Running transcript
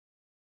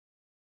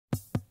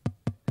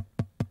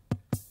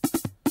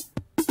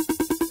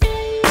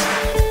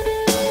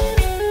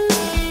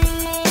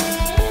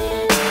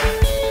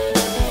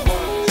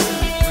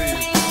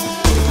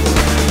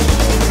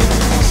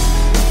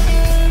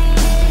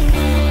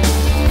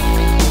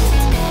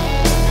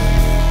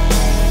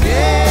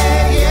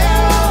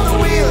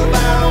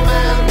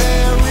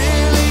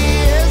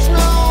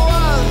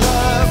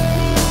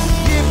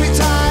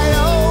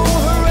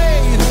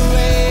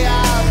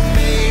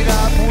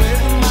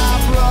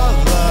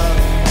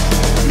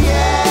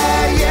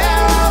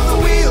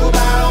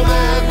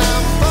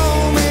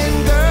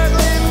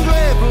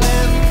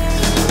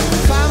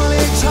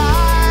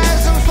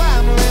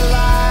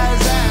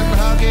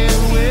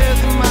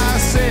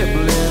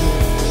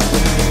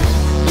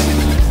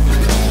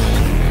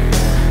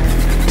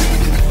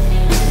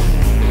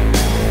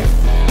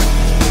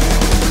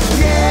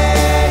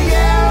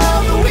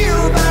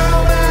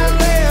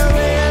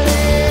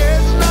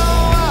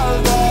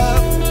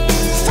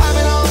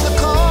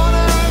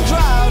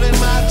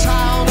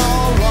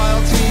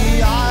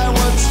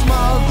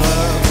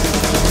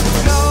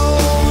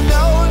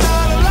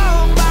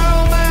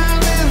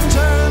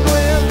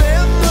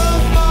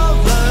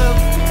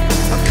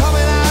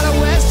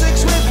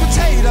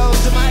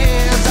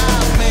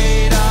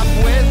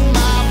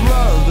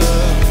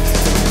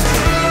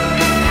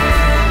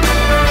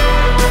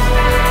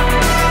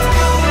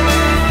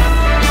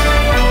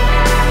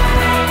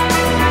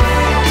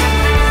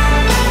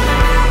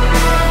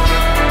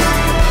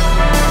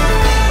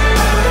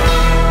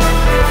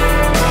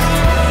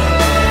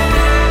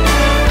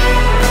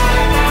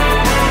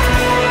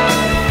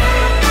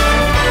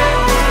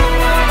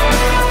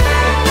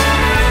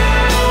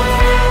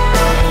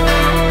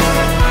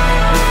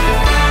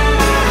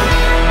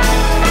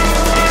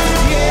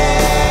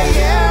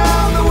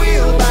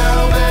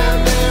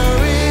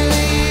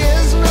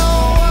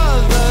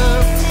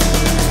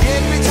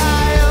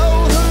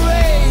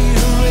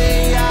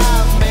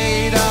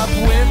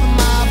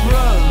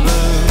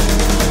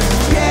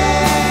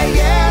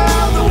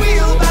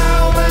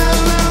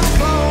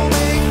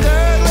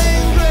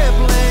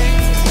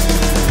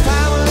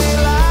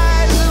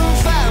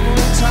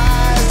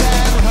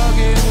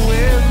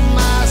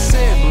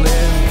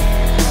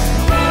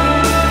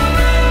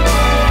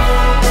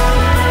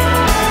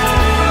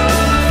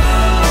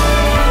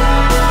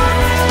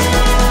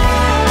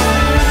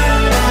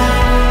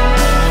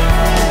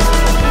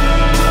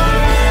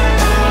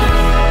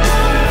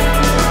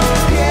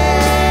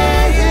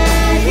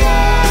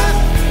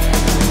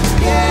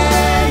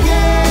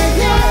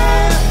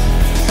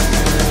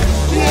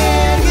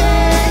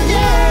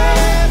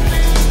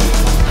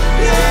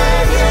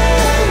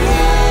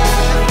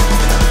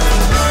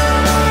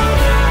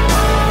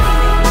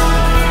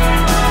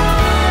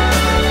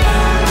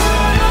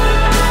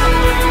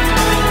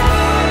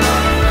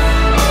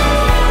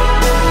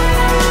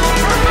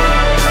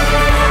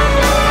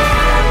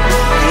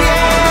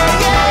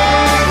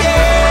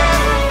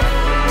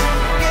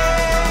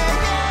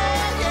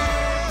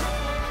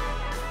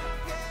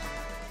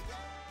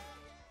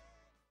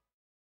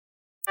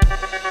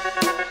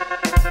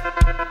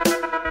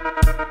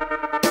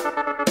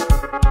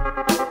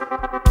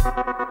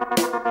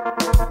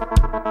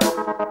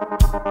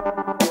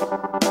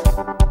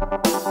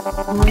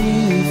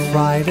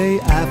Friday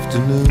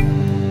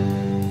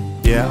afternoon.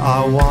 Yeah,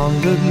 I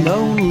wandered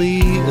lonely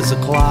as a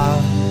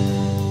cloud,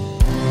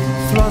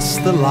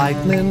 thrust the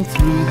lightning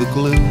through the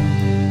gloom.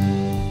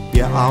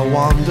 Yeah, I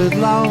wandered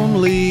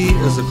lonely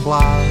as a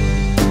cloud.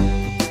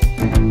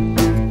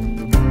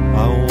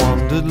 I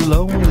wandered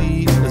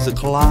lonely as a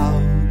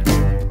cloud.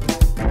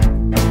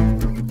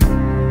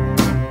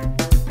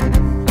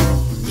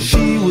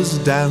 She was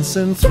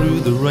dancing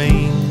through the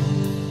rain,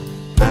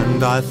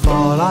 and I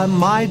thought I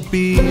might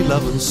be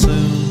loving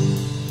soon.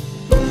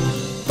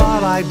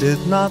 But I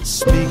did not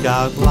speak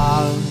out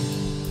loud.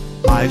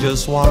 I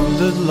just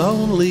wandered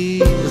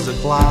lonely as a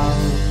cloud.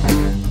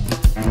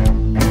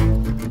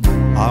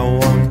 I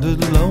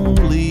wandered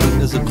lonely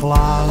as a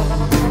cloud.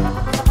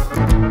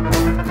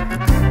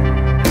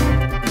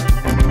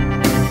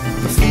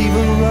 The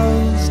fever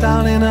rose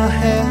down in her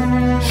hair.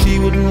 She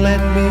wouldn't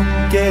let me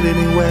get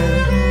anywhere.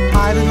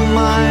 I didn't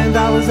mind,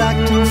 I was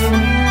acting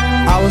free.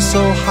 I was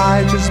so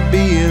high just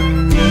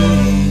being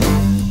me.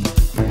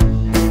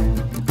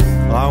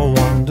 I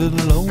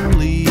wandered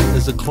lonely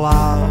as a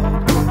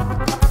cloud.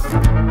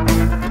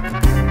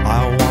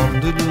 I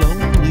wandered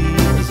lonely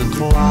as a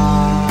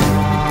cloud.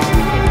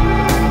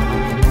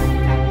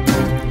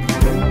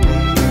 Lonely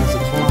as a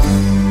cloud.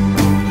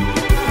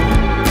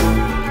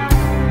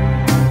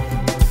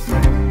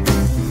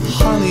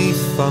 Honey,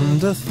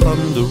 thunder,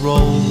 thunder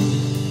roll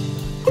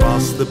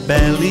across the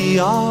belly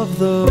of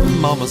the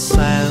mama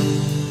sand.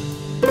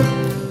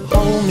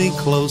 Hold me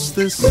close,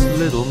 this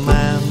little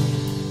man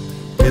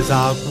is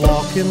out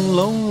walking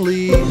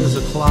lonely as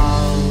a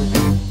cloud.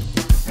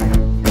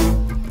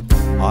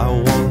 I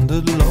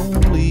wandered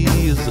lonely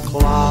as a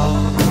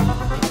cloud.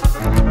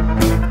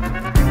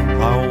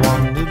 I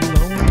wandered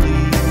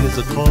lonely as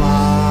a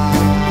cloud.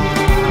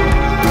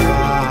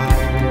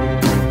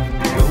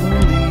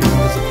 Lonely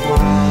as a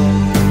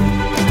cloud.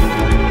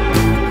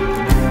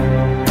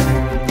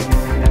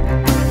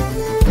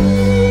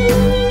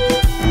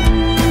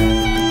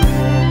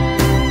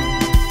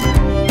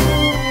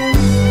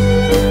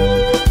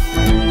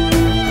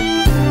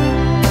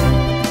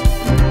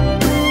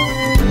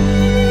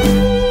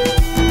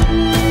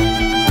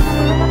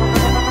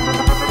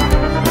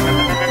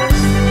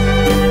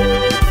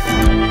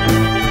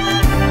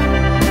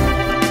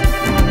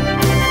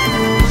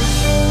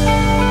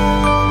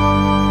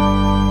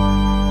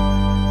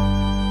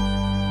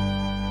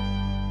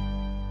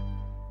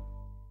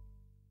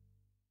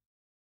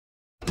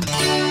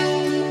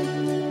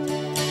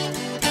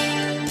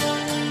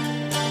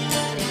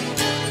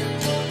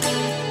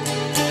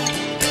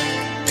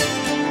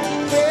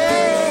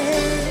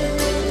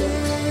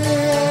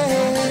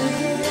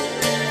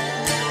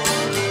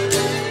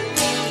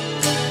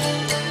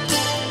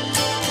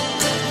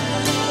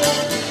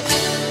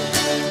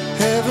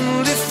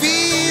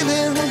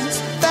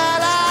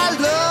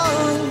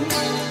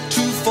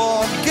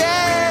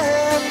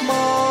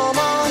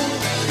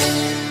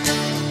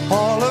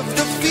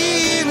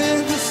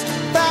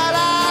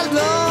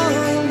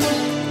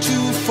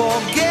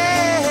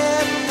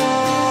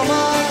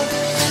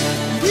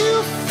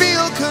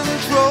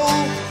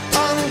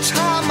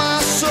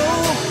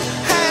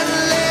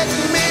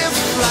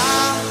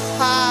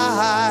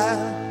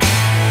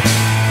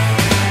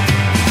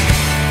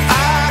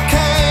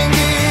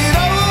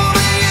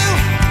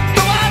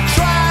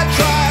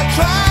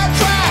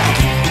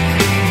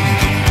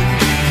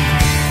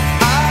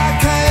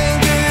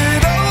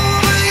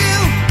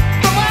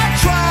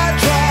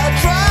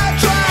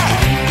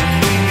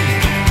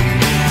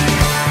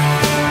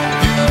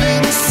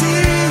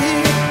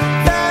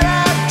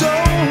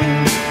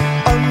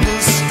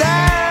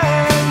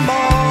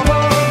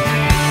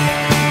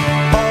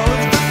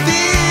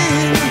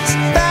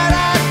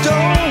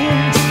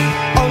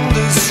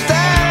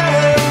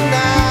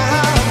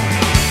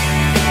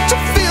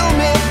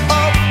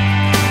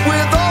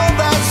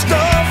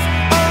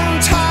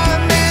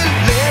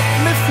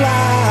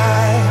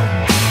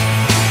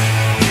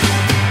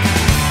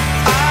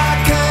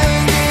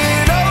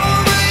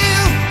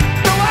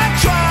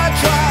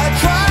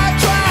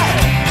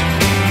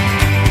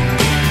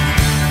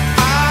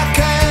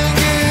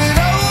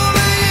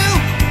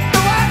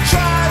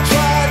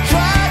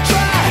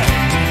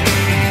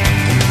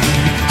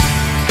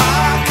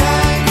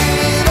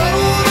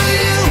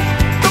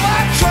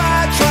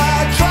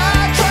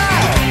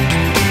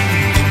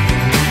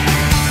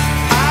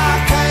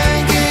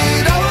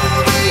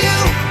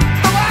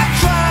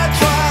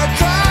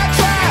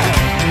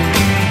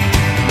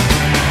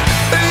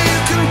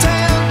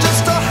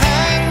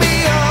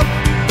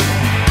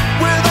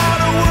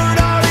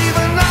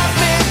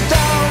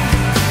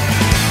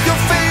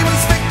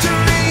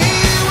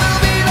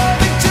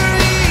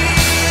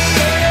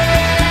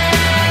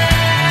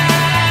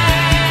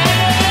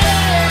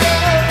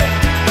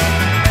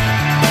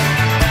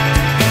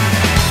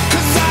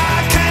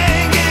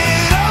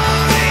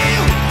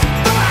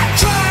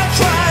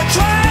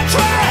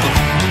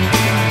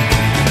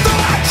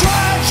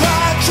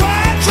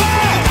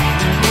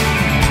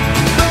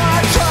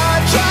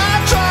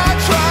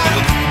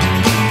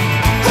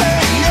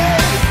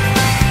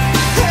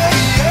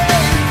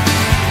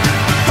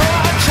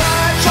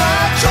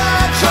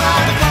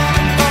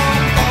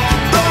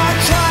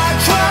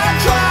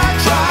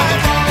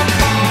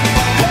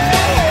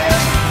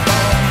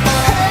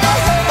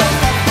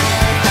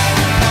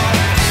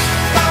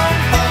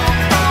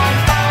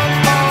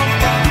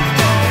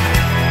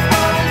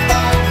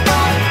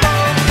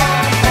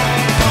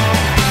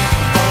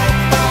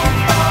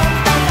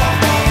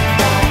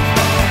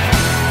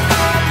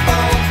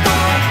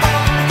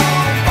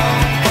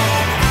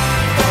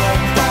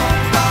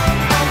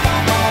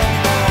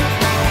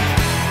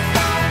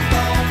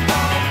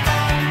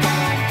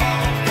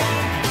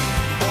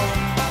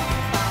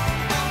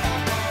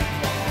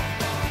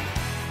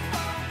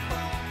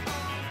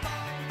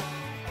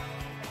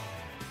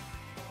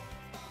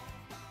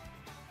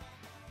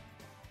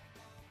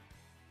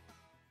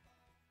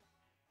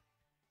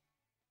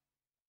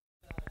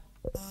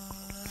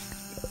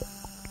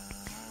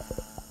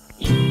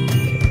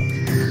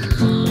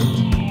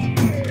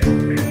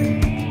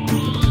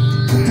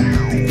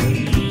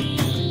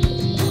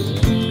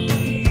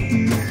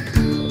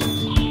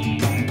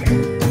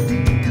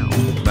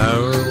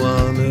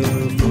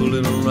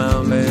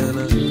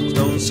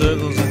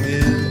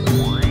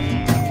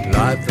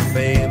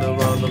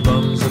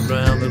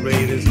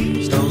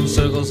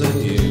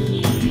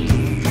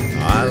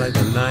 I like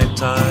the night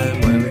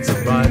time when it's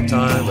a bright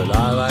time, but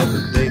I like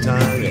the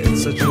daytime,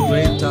 it's such a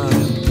great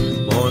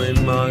time.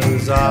 Morning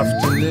mugs,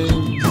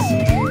 afternoons,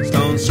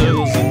 stone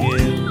circles in you.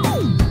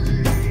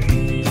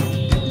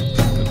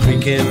 The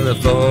creak in the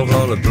floor,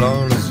 all the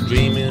blonde is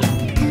dreaming,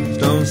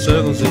 stone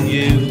circles in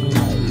you.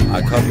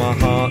 I cut my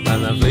heart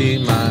and I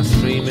bleed my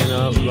streaming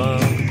up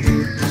lung,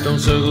 stone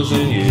circles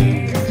in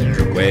you.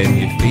 When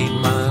you feed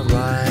my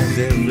rise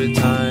every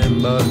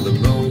time, but the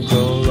moon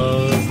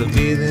colors the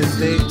feelings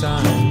take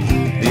time.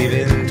 Lead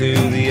into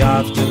the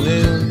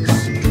afternoons,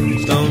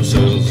 stone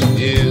circles in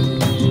you.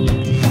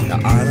 Now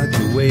I like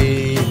to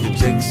wake at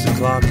 6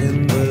 o'clock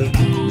in the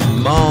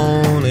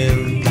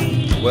morning.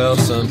 Well,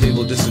 some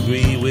people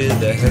disagree with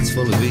their heads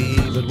full of E,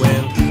 but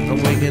when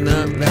I'm waking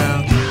up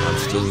now, I'm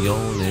still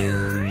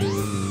yawning.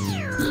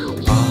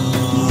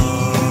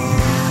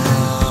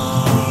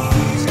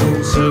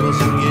 Stone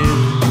circles in you.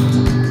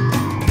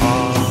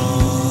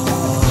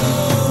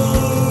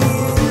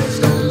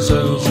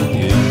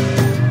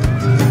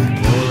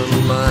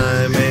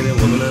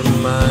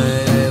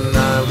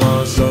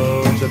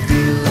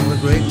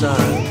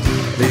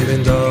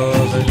 Leaving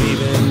doors and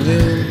even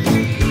noon,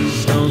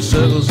 stone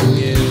circles in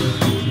you,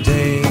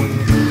 ding,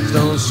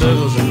 stone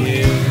circles in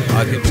you.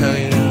 I can tell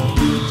you now,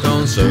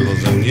 stone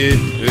circles in you.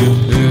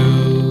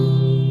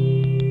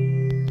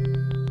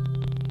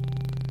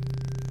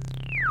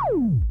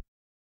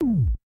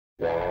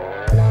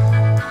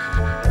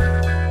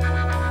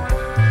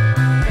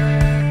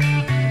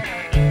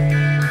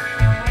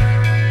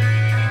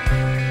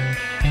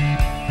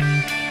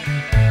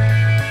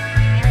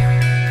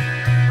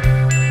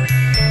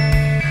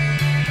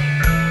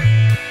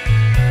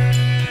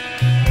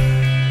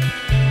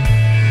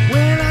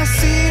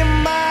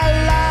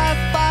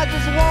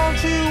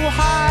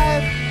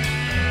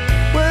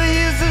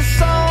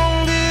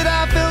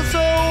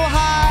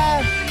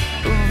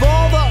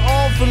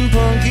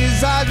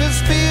 I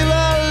just feel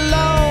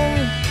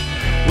alone,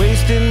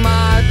 wasting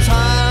my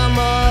time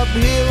up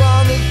here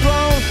on the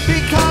throne,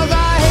 because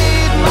I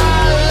hate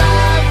my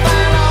life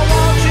and I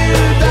want you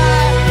to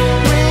die.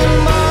 Queen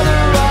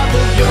mother of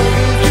the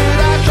jungle, could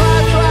I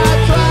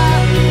try?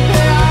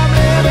 Hey, I'm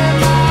living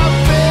my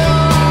fill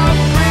of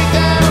freak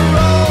and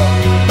roll.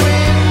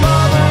 Queen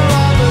mother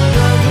of the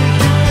jungle,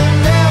 you can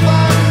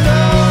never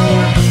know.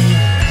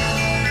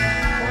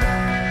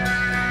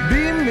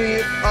 Beam me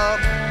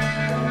up.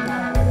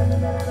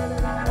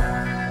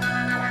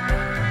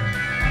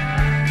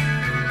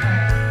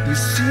 You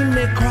see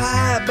me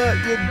cry, but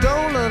you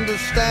don't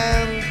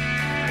understand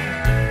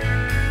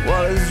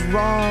what is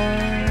wrong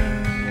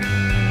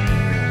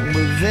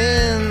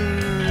within.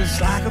 It's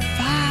like a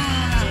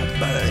fire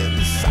burning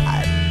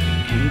inside,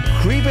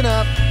 creeping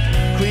up,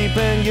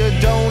 creeping. You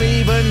don't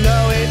even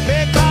know it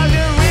because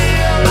you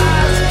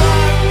realize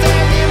fucked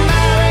and you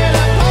married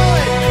a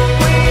poet.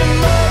 Queen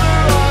mother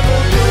of the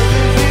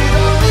buildings, you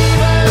don't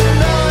even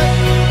know it.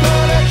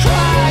 Could I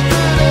try?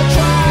 Could I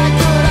try?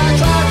 Could I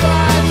try?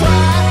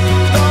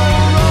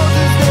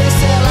 They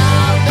sell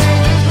out, they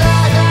just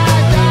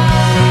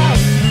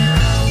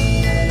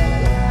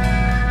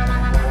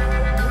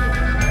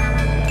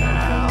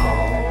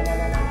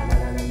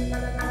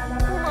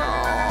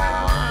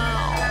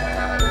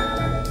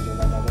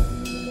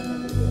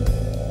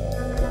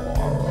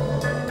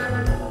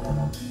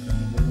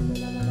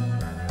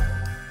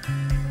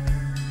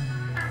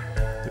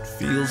It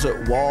feels at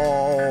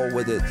war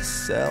with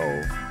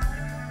itself.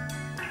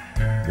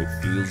 It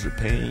feels the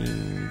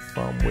pain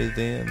from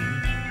within.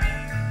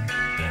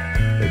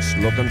 It's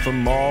looking for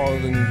more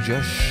than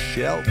just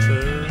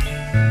shelter.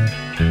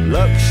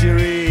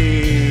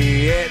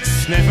 Luxury, it's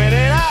sniffing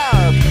it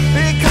up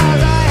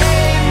because I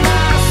hate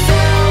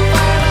myself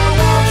and I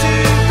want to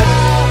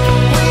die.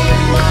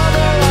 Queen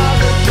mother of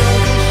the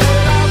jungle,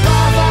 should I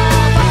fly?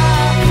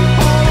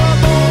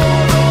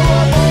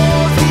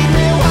 Overboard, keep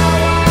me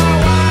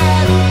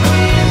wide.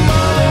 Queen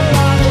mother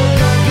of the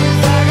jungle,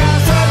 I got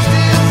such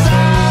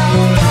desire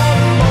for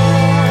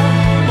more.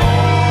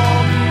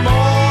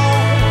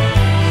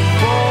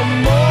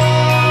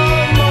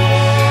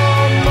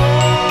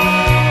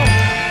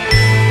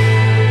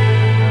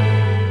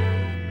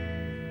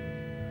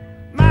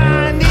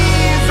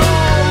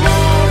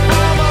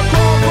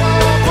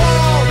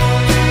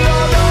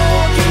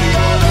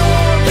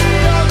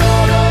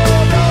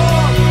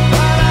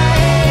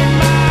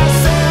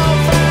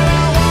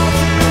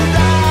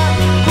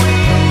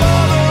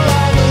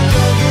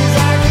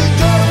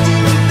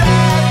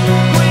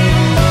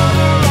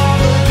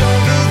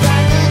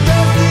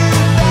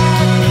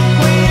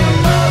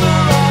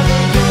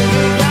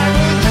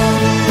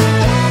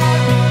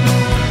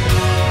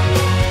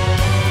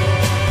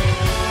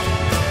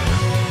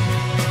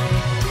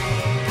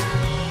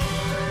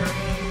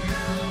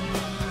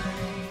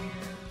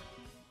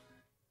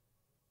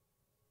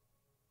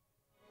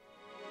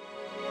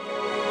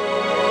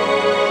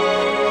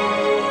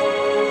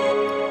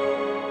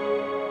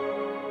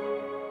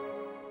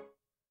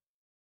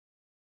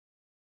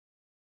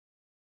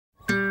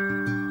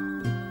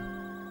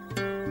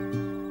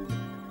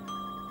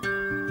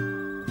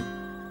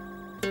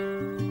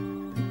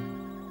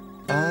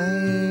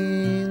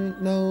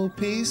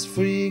 peace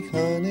freak,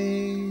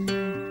 honey.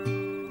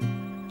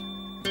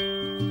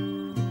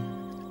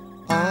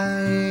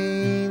 I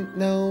ain't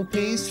no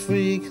peace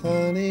freak,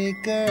 honey,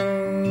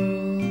 girl.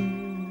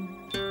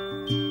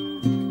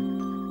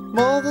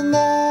 More than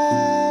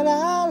that,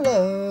 I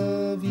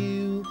love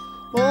you.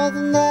 More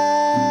than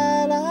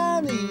that, I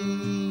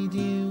need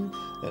you.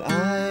 And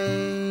I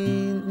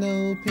ain't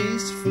no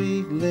peace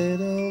freak,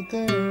 little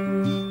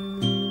girl.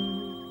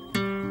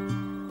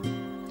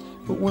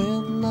 But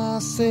when I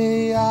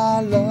say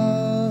I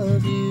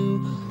love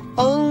you,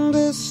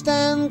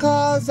 understand,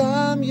 'cause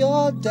I'm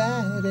your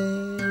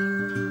daddy.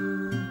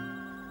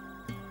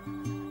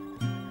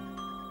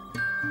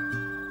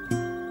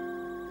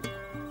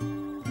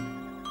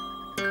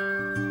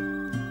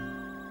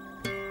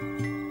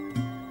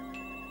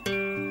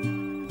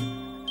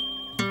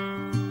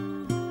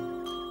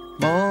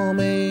 Mom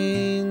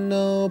ain't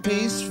no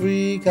peace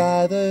freak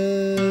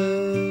either.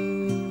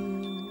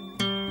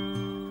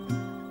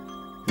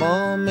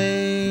 Mom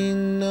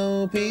ain't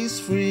no peace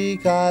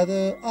freak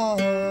either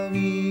of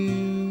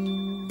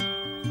you.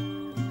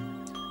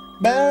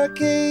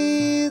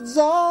 Barricades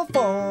are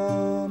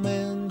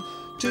forming,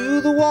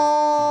 to the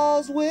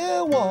walls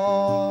we're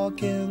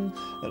walking,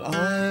 and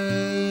I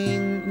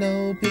ain't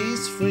no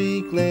peace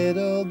freak,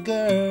 little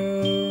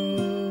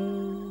girls.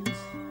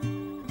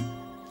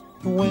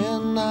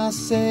 When I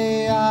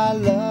say I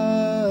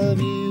love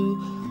you,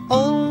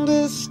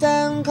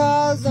 understand,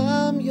 'cause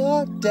I'm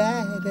your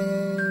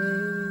daddy.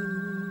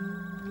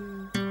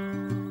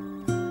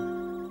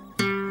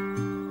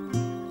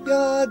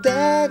 Your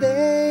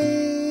daddy,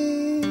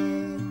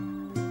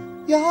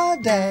 your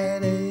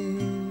daddy,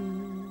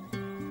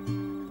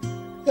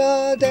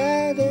 your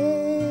daddy,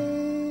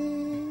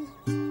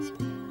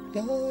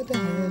 your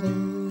daddy.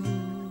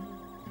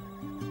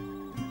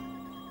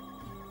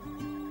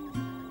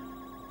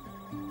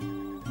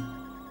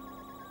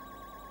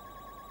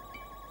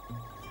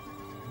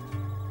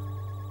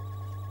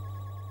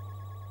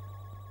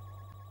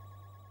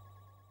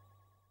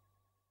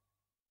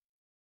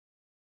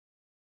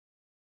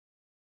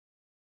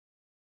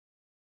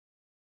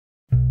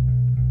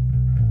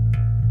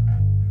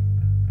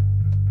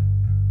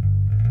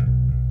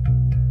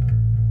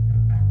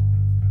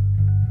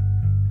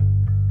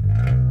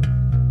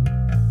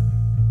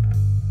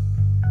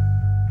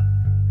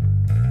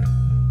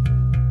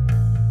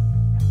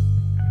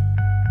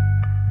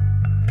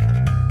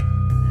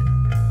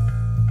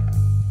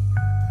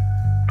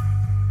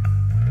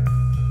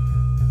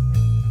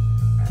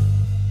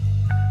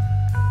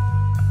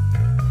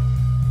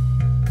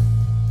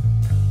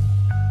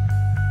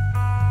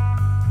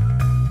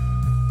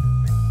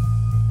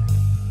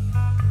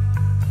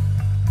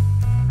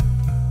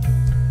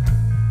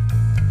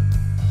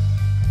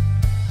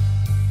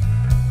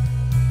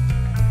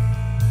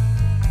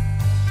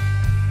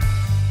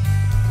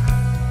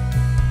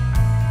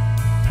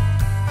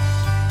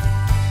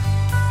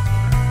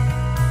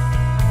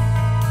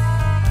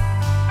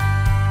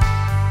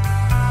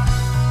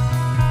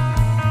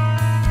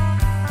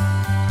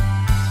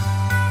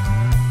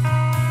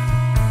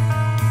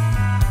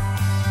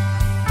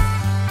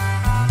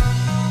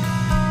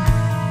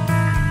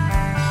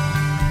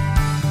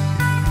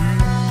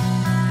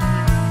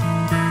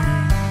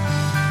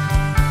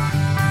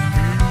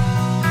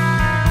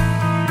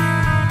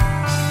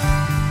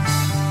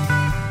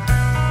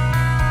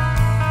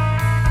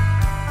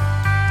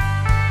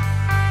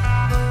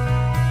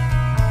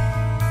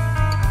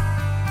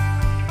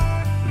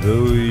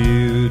 Though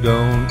you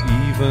don't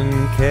even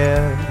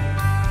care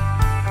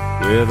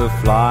where the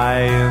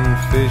flying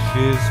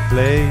fishes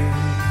play,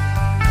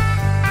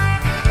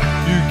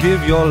 you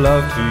give your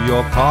love to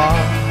your car,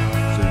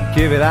 so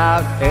give it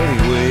out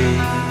anyway.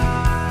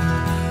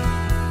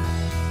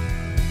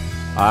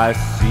 I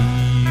see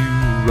you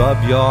rub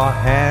your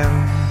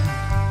hand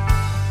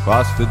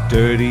across the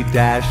dirty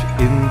dash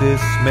in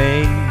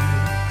dismay.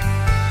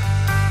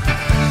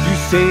 You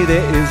say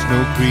there is no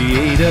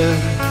creator,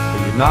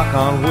 knock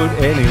on wood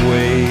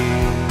anyway.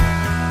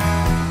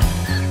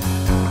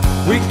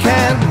 We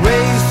can't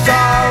race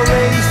our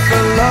race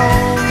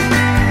alone,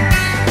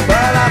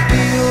 but I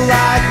feel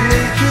like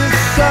nature's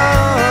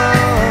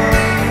son.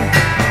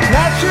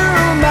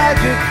 Natural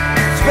magic,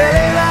 spill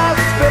it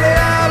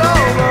out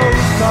all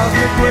those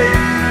cosmic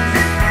waves.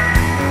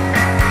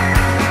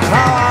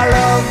 How I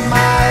love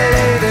my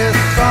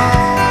latest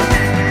song,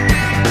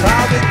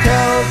 how it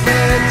tells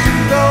me to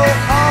go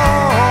on.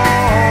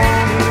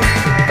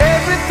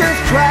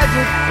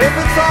 Tragic, if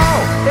it's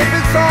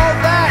all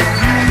that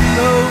you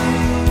know.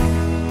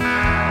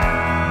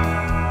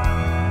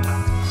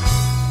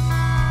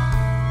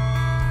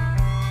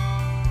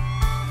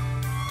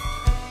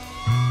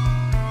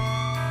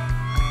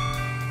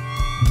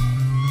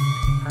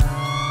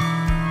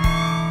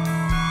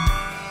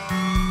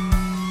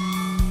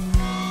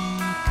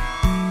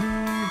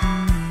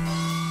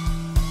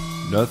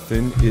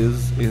 Nothing is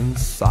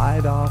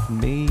inside of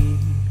me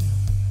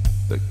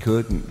that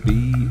couldn't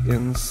be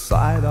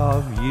inside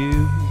of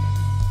you.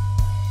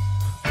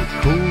 The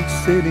cold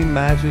city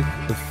magic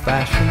of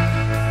fashion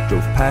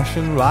drove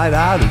passion right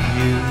out of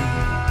you.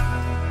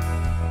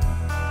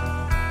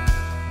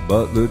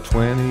 But the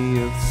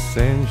 20th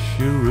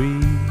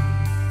century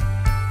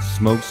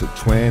smokes a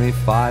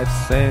 25th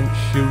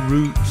century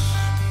roots.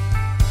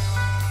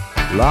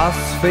 Lost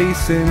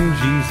faith in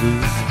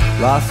Jesus,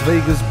 Las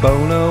Vegas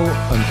Bono,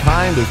 and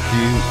kind of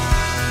cute.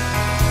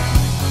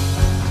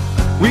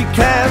 We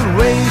can't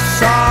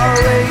race our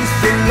race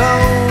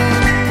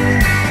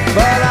alone,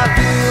 but I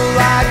feel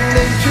like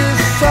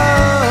nature's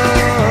son.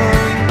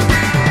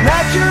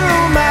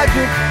 Natural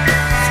magic,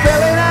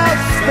 spilling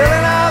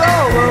out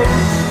all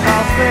those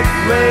cosmic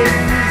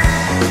rays.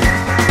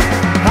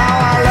 How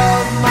I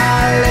love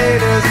my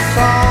latest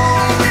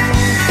song,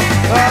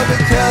 'cause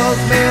it tells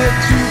me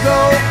to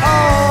go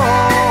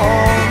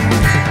on.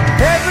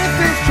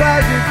 Everything's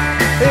tragic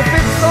if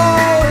it's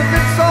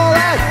all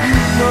that you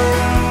know.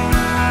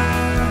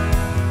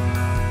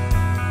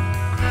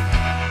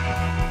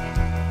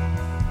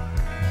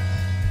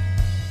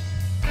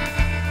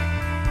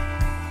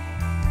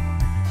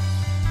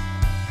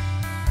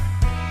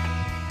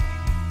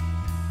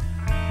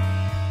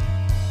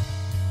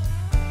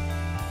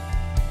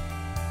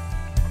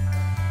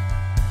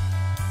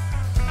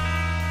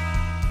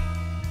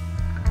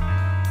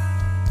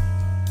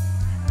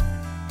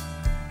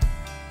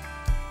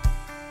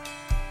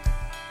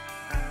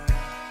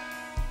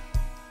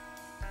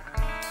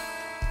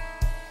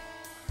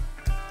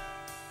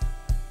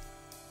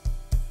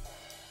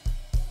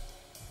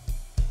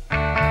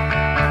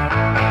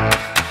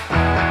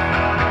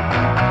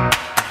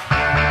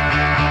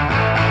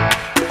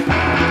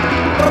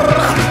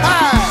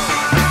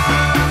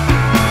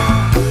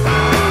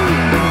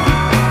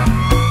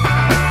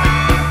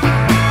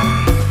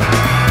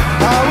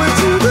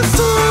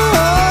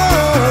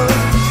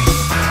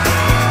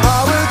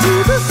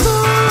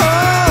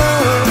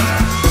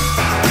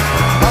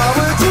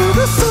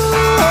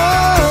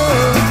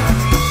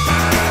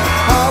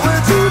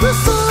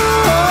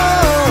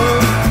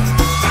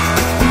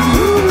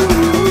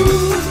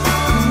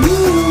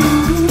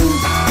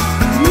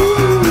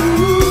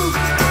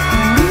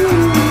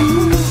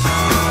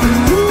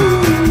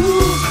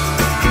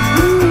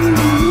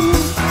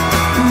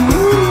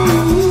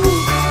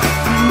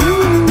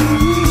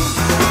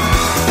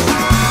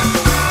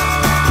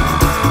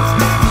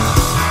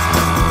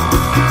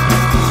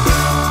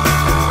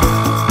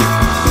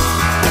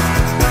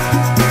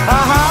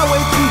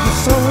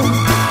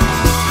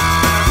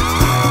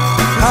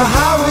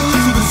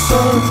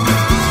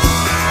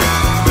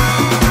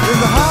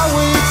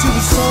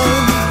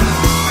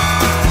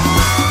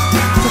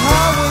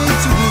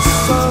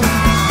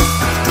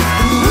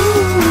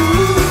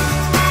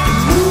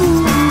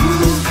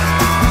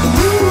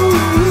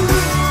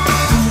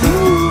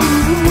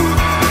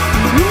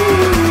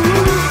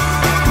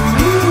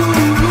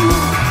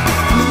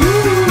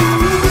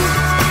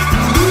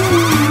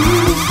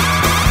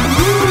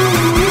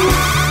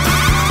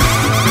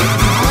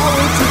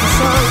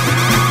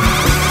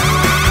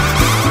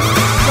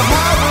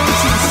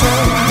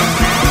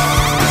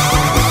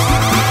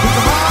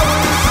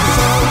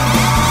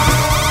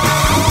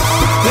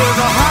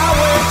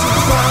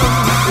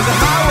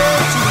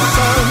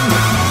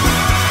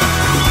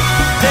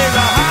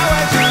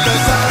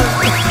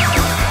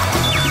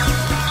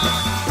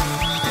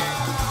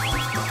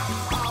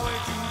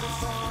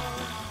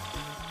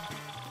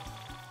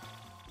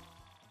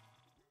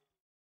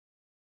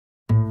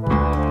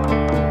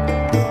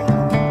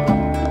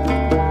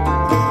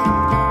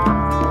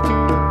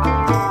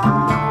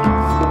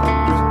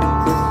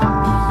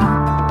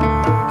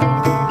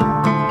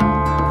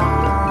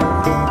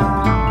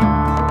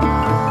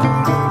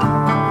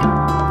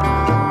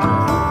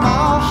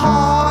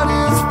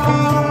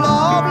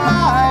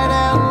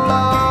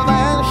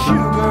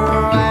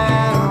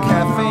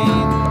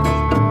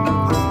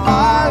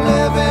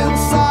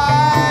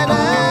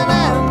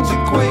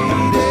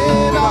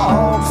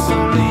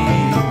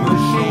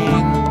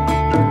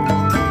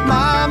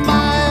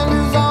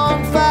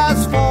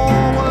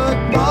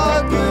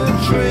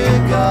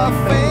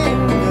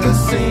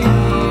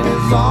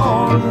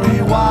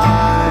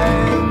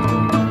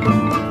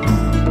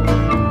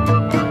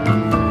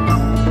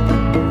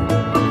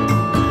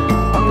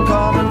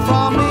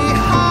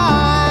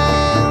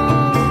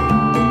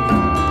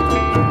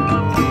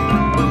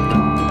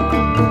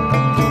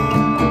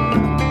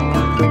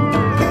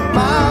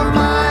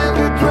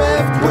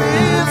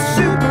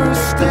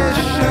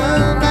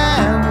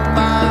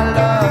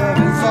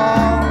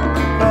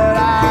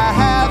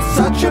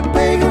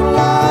 Big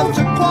love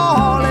to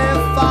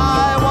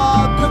qualify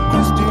what the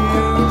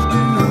Christians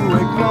do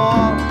ignore.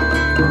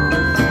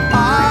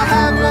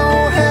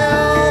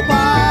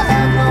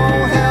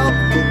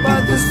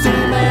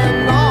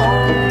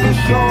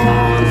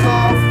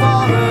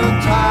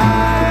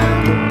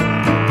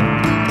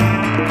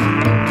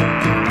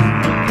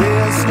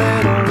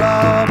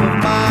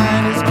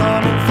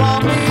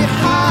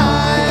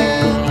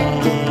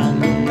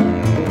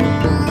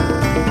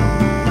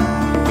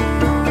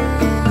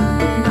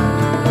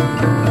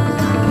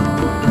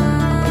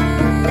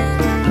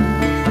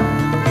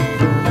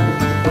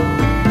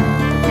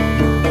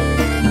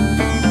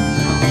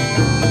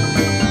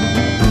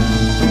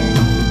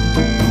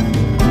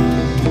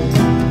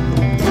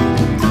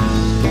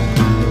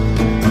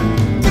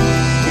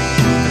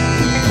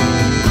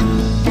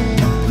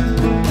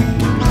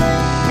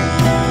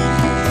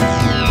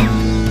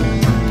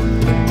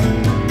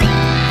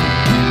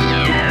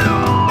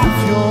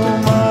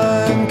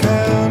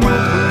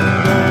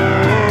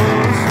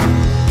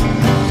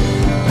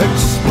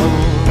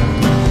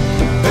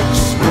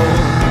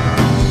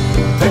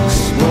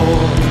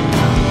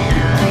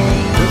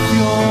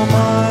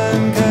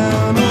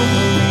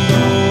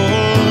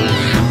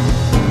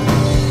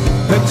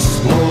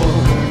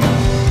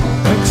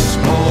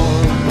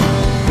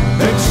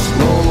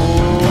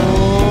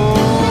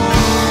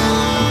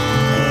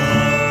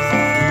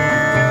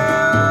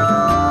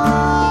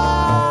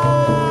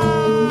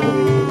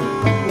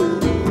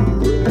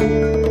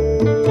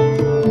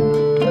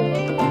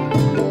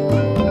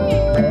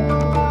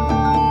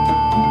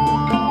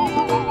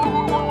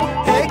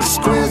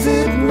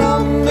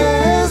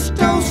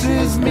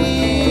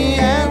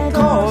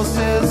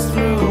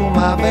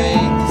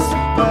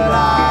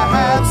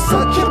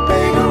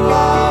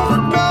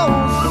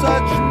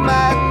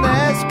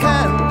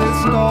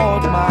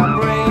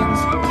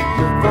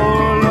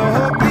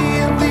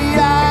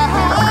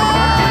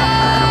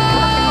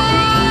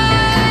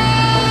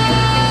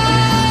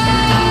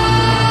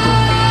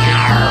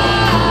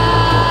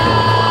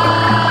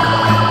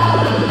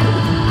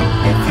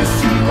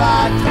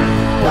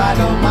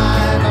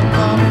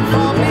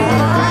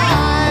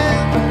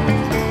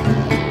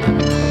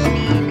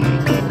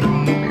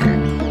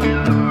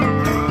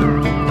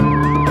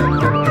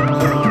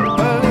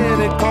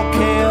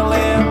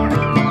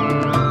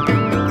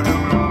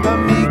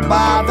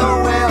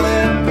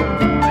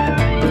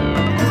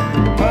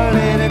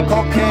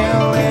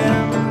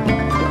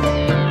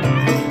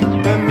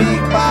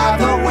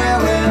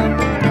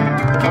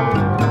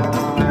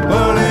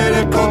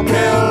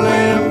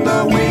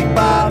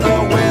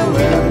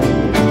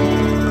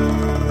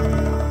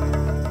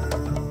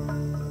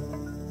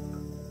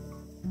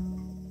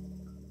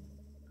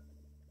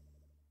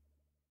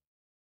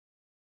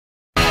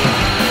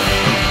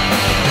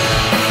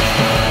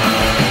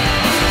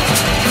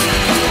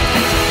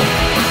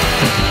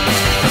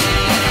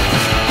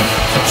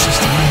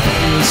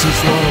 This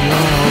is what I'm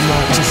on,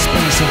 not just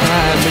space and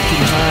time.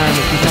 Making time,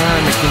 making time,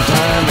 making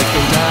time,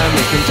 making time,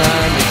 making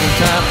time, making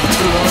time.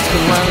 The Lord's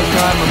been round and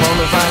time, I'm on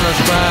the final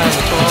stride.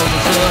 It's all the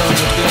sun,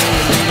 the thing,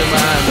 the need of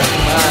mine,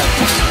 making mine.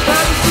 By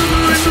the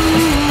Silbury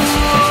moon,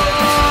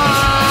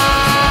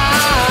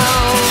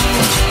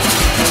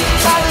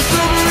 by the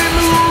Silbury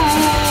moon.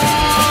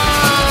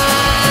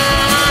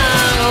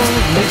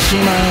 Makes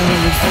your mind when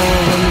you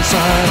fall on the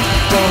side.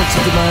 Fall to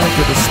the mic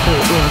with a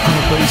split roll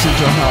contemplation.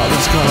 Your heart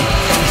is gone.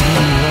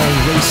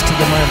 Race to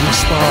the magic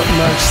spot.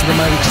 March to the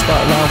magic spot.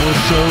 And I will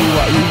show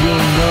what you will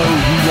know.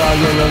 You are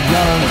your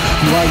young.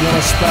 You are your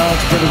sprout.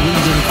 Get a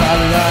reason.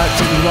 Finding out.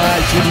 Taking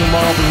right. Shooting them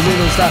all. But we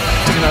don't stop.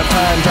 Taking out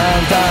time.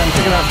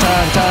 Taking out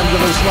time.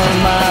 Give us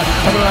one mind.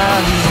 Come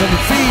around. You just let me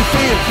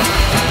feel.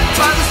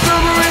 By the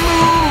Silbury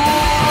moon.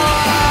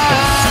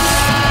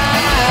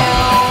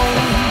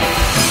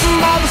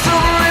 By the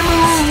Silbury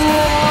moon.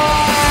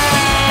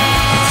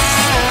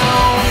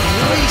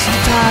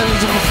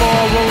 Times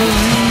before rolling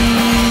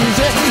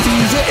easy,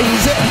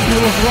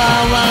 little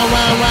round,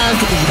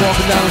 cause he's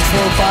walking down the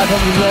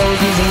 400-500 roads,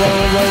 he's a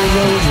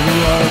roads, and we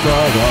are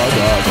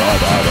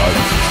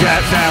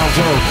get down,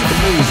 Joe, the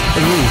blues,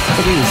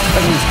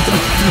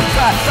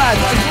 right,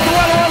 the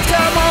one who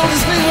come on the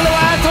speed, with the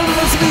right, on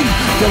the speed,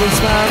 get it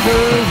smile,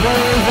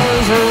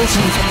 words,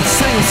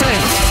 sing,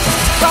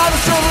 by the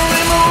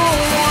Silbury moon,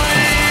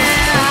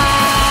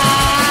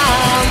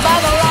 by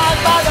the light,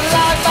 of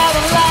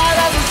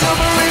the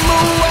Silbury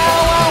moon.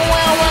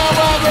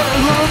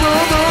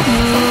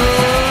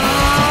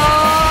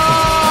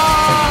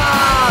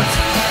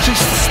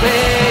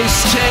 Space,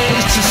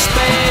 change to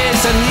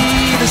space. I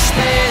need a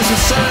space, a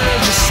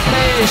surge of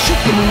space.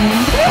 Shoot the moon.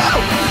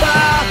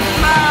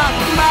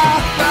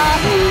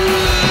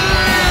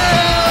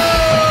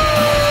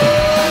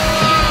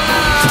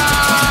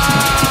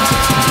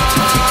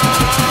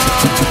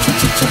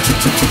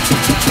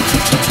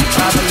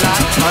 By the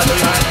light of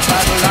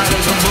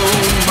the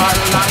moon. By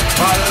the light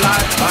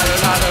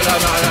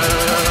of the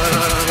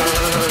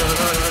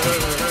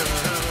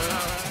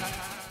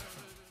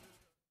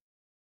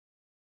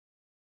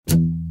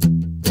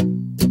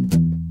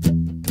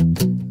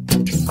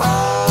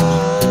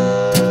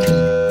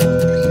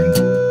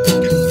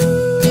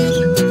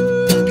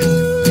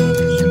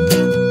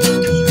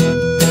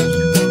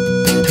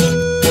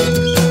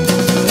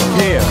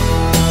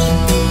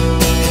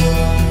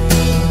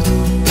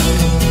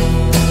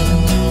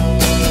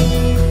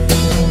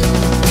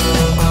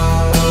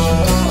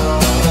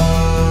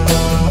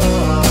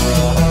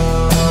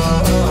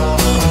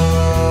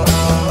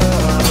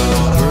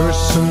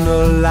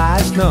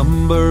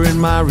number in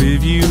my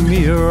review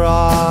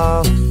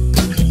mirror,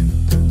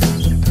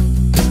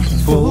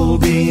 full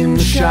beam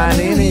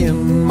shining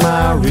in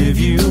my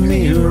review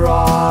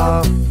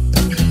mirror.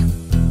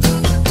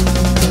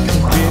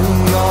 Dim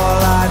your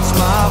lights,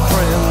 my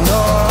friend,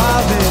 or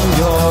I'll dim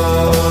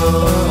yours.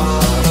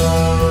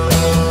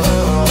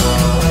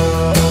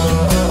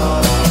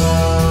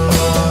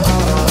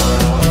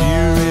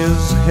 Here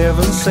is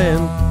heaven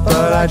sent,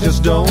 but I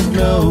just don't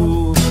know.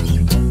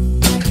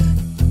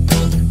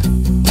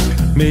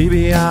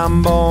 Maybe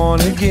I'm born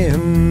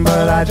again,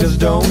 but I just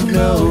don't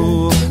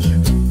know.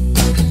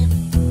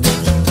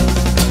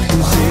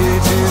 City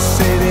to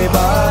city,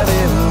 but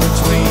in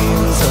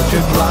between, such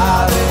a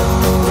gliding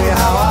movie.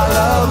 How I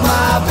love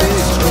my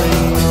big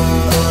screen.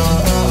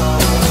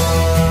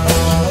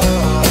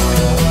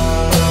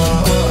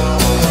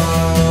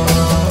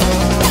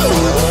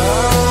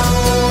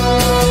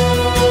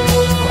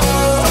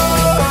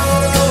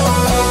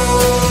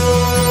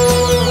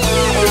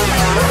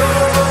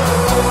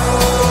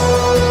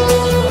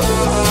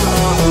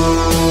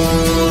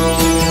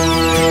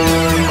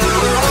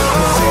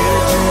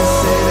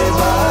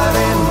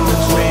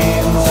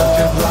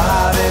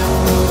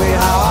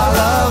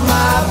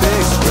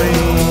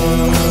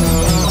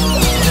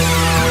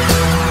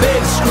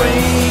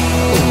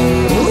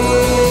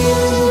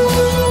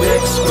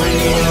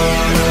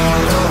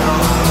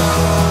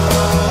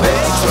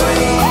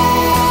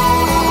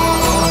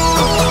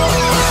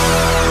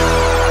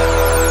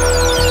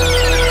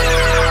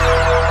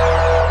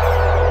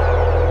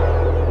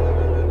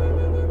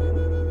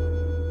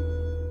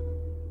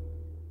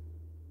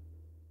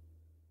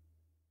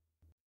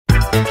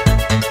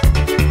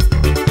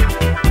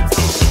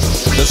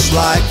 Just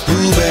like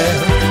Pooh Bear,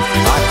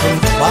 I come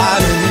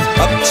climbing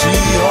up to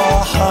your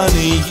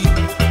honey.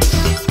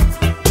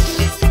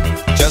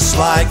 Just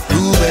like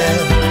Pooh Bear,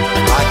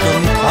 I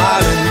come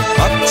climbing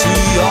up to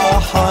your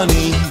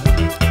honey.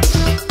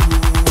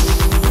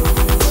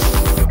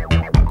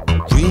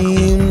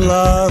 Dream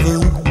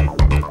lover,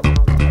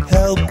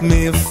 help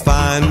me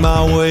find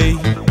my way.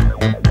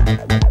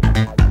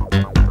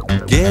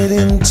 Get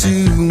into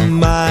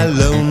my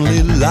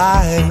lonely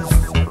life.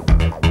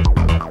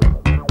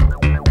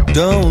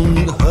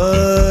 Don't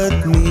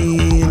hurt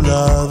me,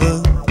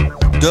 lover.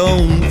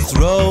 Don't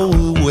throw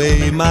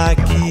away my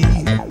key.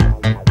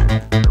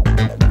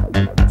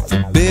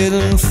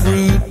 Forbidden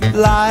fruit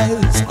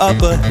lies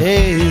up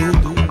ahead.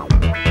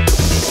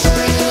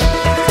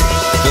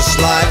 Just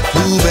like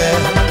Pooh Bear,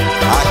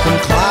 I come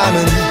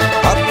climbing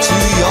up to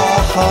your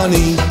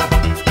honey.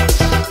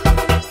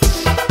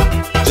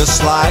 Just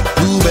like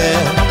Pooh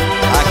Bear,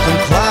 I come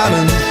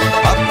climbing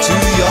up to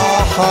your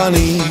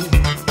honey.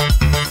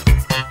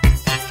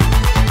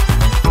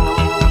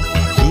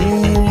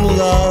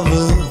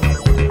 Lover,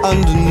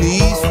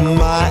 underneath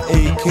my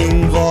aching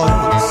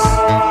voice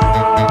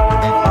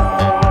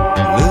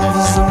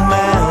lives a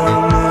man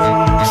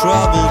in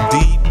trouble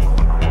deep.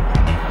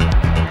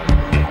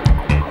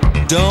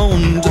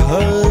 Don't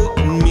hurt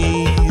me,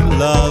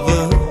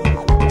 lover,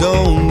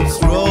 don't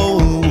throw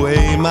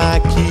away my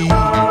key,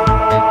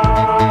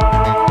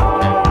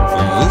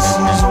 for this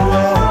is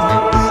where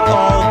it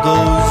all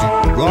goes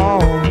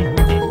wrong.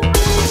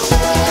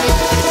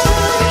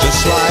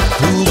 Just like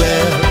Pooh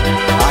Bear,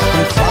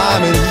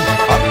 climbing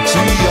up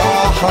to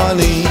your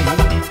honey.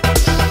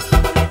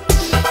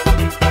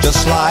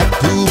 Just like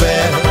Pooh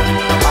Bear,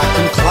 I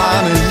come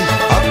climbing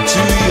up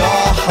to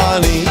your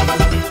honey.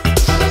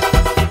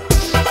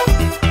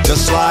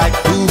 Just like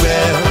Pooh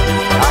Bear,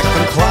 I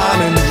come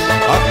climbing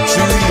up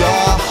to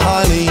your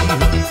honey.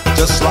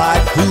 Just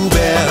like Pooh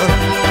Bear,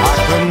 I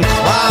come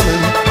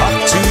climbing up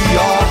to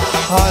your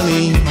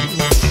honey.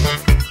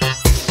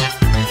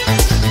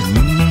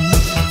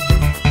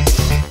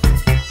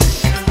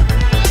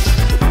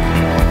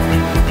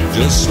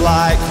 Just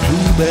like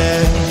Pooh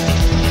Bear,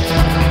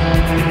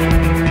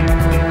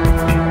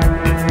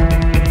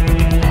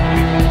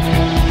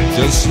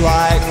 just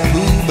like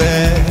Pooh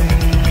Bear,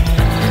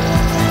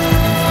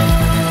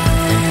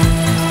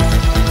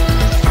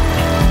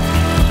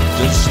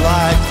 just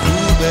like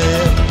Pooh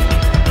Bear,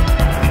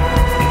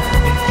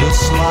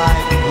 just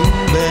like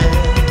Pooh Bear,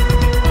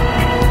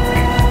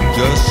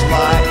 just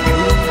like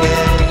Pooh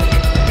Bear,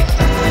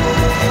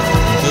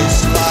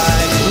 just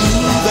like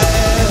Pooh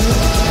Bear.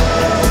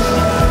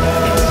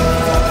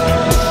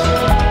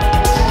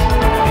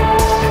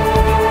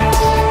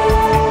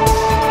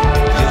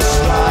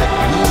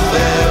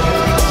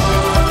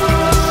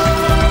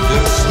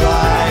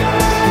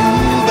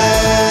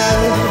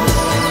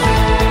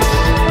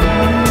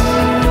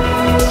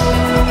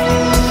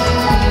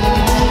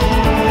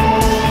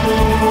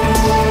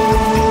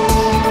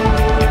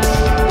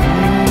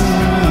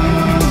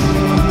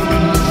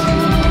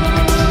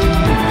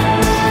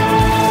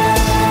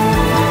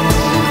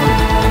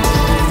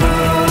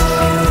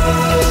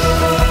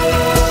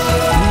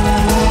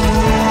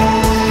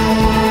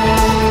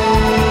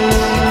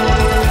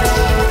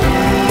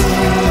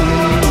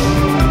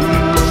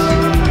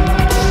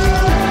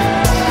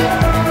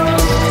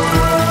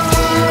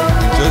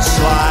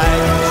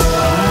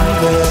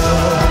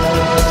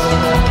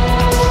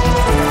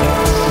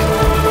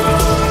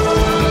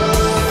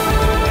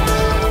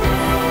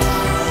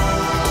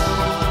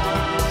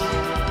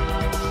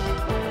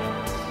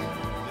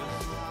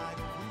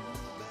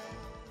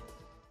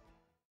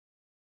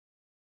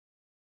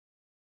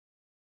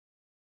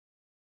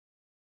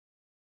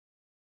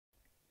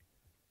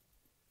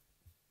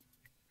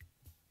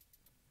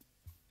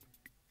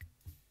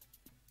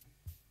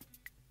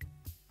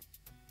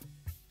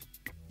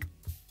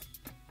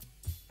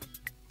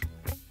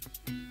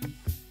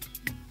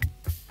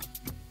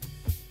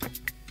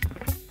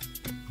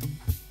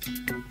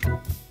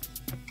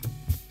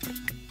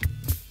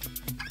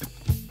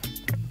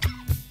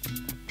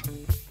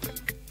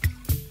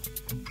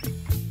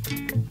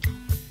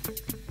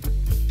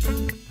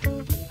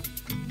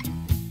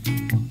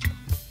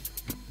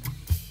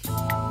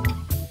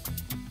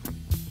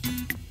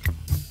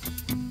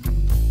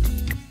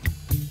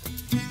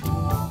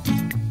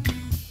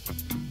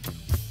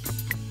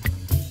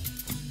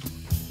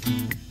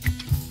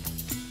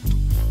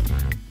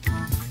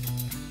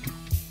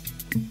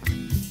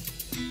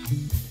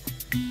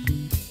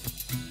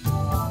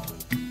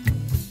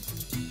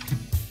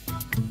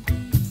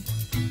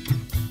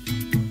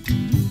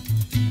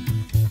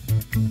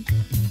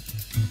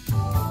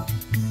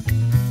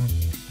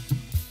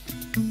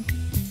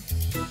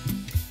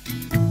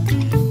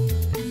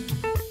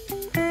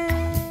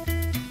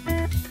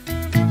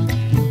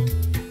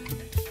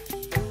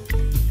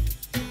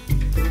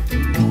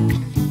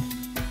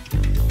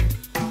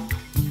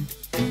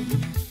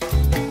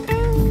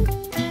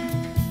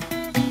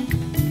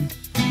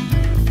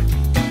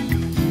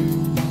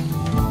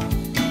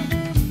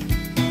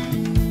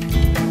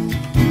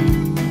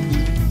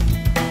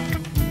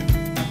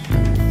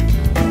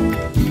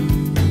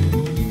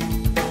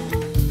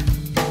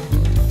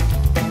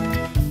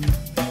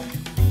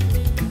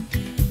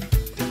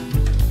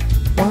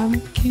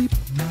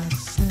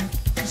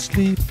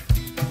 sleep.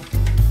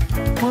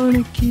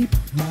 Wanna keep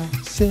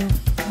myself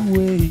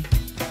away.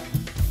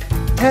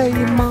 Hey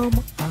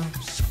mama, I'm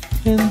so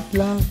in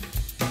love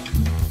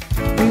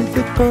with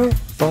a girl,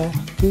 for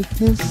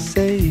goodness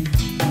sake.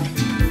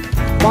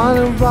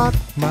 Wanna rock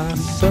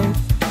myself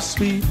to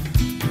sleep.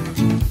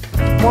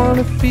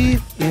 Wanna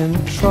feel in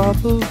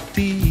trouble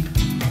deep.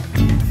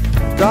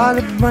 Got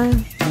a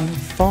brand new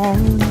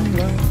falling in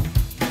love.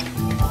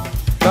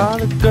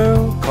 Got a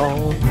girl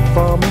called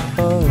from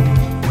above.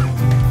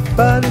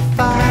 But if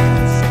I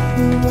had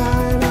something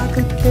right, I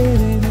could get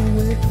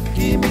anywhere.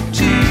 Give me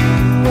two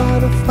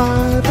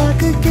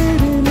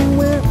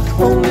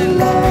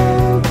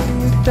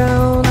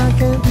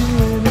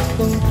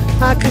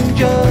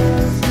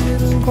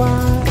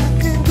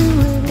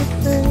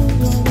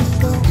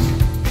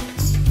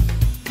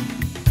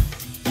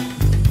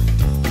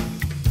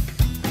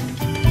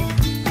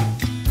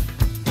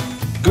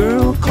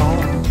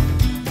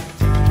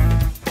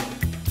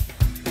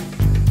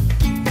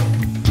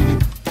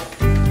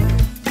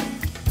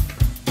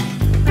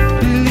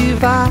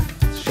Believe I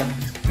shall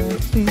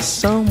be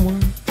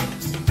someone.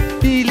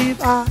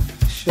 Believe I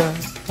shall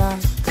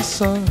like the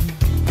sun.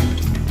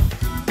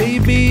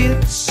 Maybe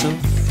it's a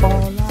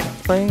fallout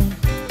flame.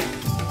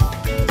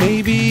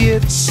 Maybe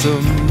it's a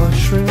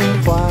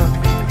mushroom fire.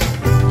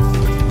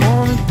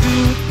 Wanna do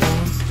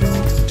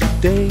it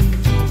today.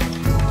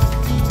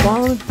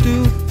 Wanna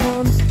do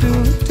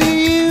it to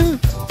you.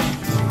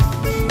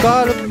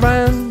 Got a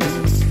brand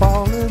new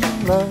fall in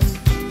love.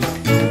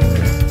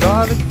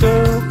 Got a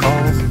girl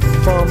calling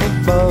from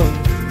above.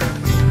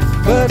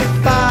 But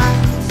if I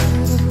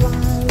said a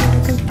lie, I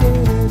could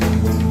get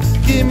anywhere.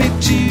 Give me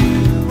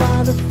 2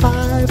 out of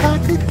 5, I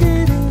could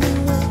get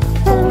anywhere.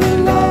 Only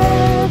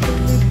love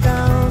me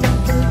down, I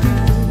can do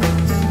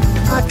anything.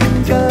 I can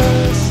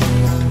just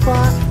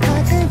cry, I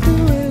can do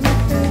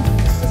anything.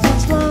 'Cause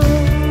it's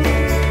mine.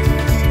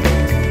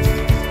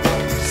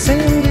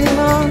 Singing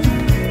on me.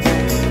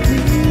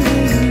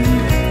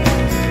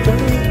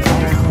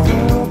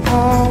 Girl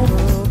call,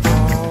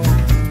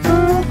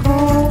 girl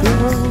call,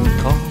 girl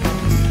call.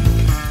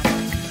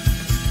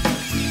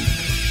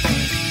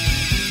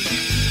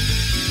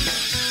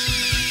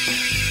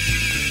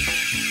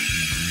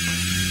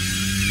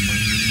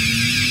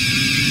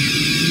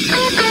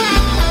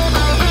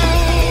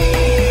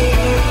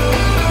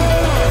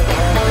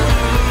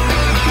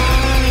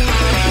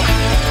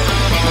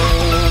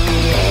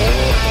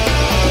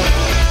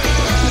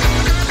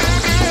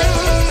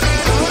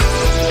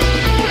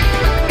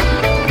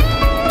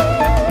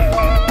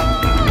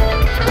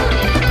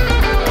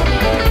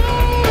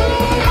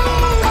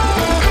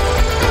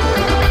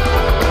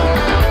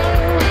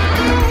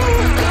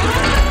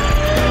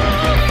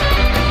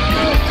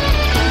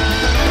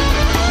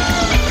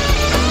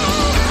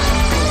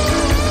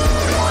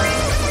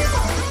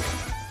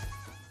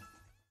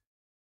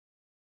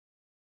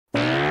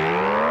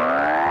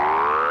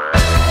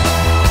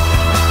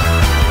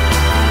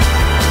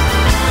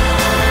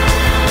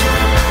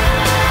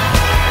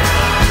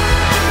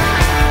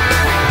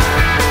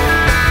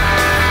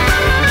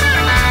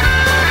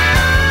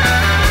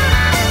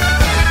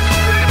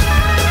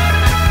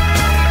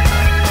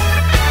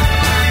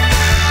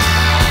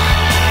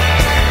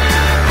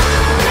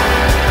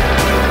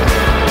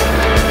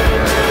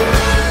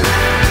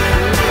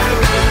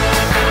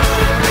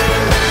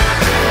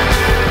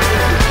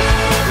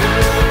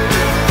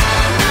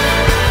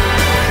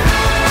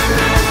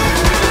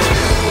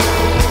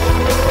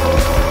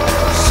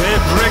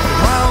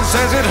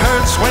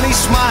 When he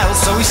smiles,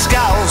 so he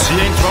scowls. He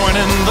ain't throwing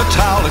in the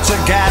towel. It's a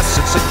gas.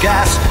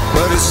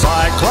 But his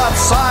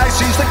Cyclops eye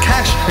sees the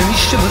cash and he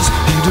shivers.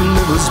 He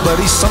delivers, but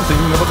he's something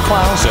of a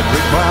clown.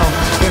 Cedric Brown,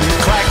 and he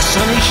cracks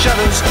and he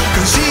shudders,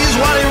 'cause he's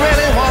what he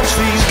really wants.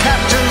 These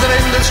captains of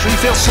industry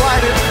feel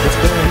slighted if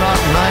they're not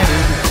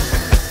knighted.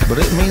 But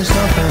it means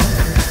nothing.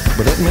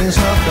 But it means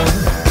nothing.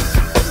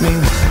 It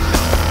means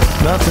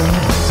nothing.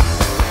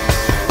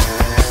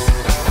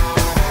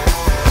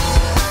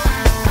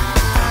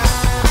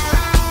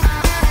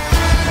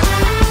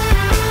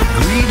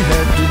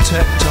 Greedhead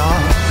Detector.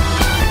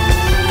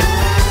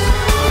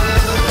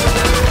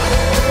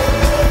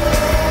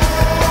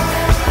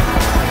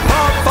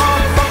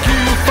 Fuck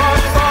you,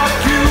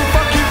 fuck you,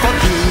 fuck you,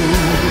 fuck you.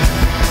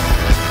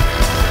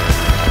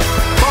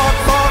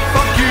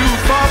 Fuck you,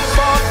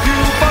 fuck you,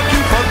 fuck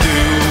you, fuck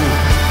you.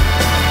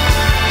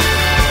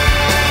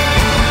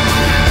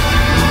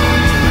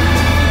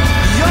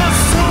 Your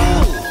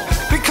soul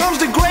becomes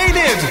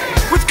degraded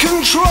with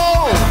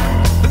control.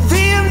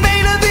 The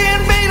invader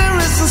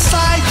is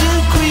inside you,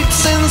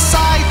 creeps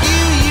inside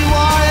you. You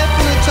are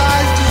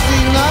hypnotized to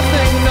see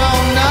nothing, no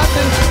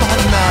nothing, but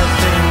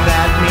nothing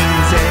that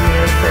means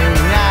anything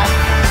at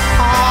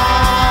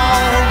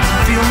all.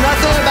 Feel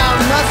nothing about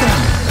nothing.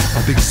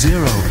 A big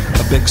zero,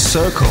 a big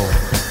circle,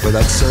 where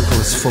that circle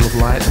is full of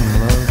light and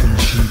love, and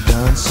she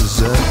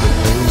dances at the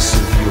base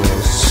of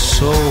your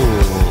soul.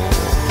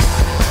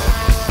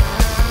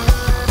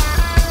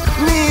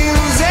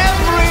 Means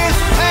everything.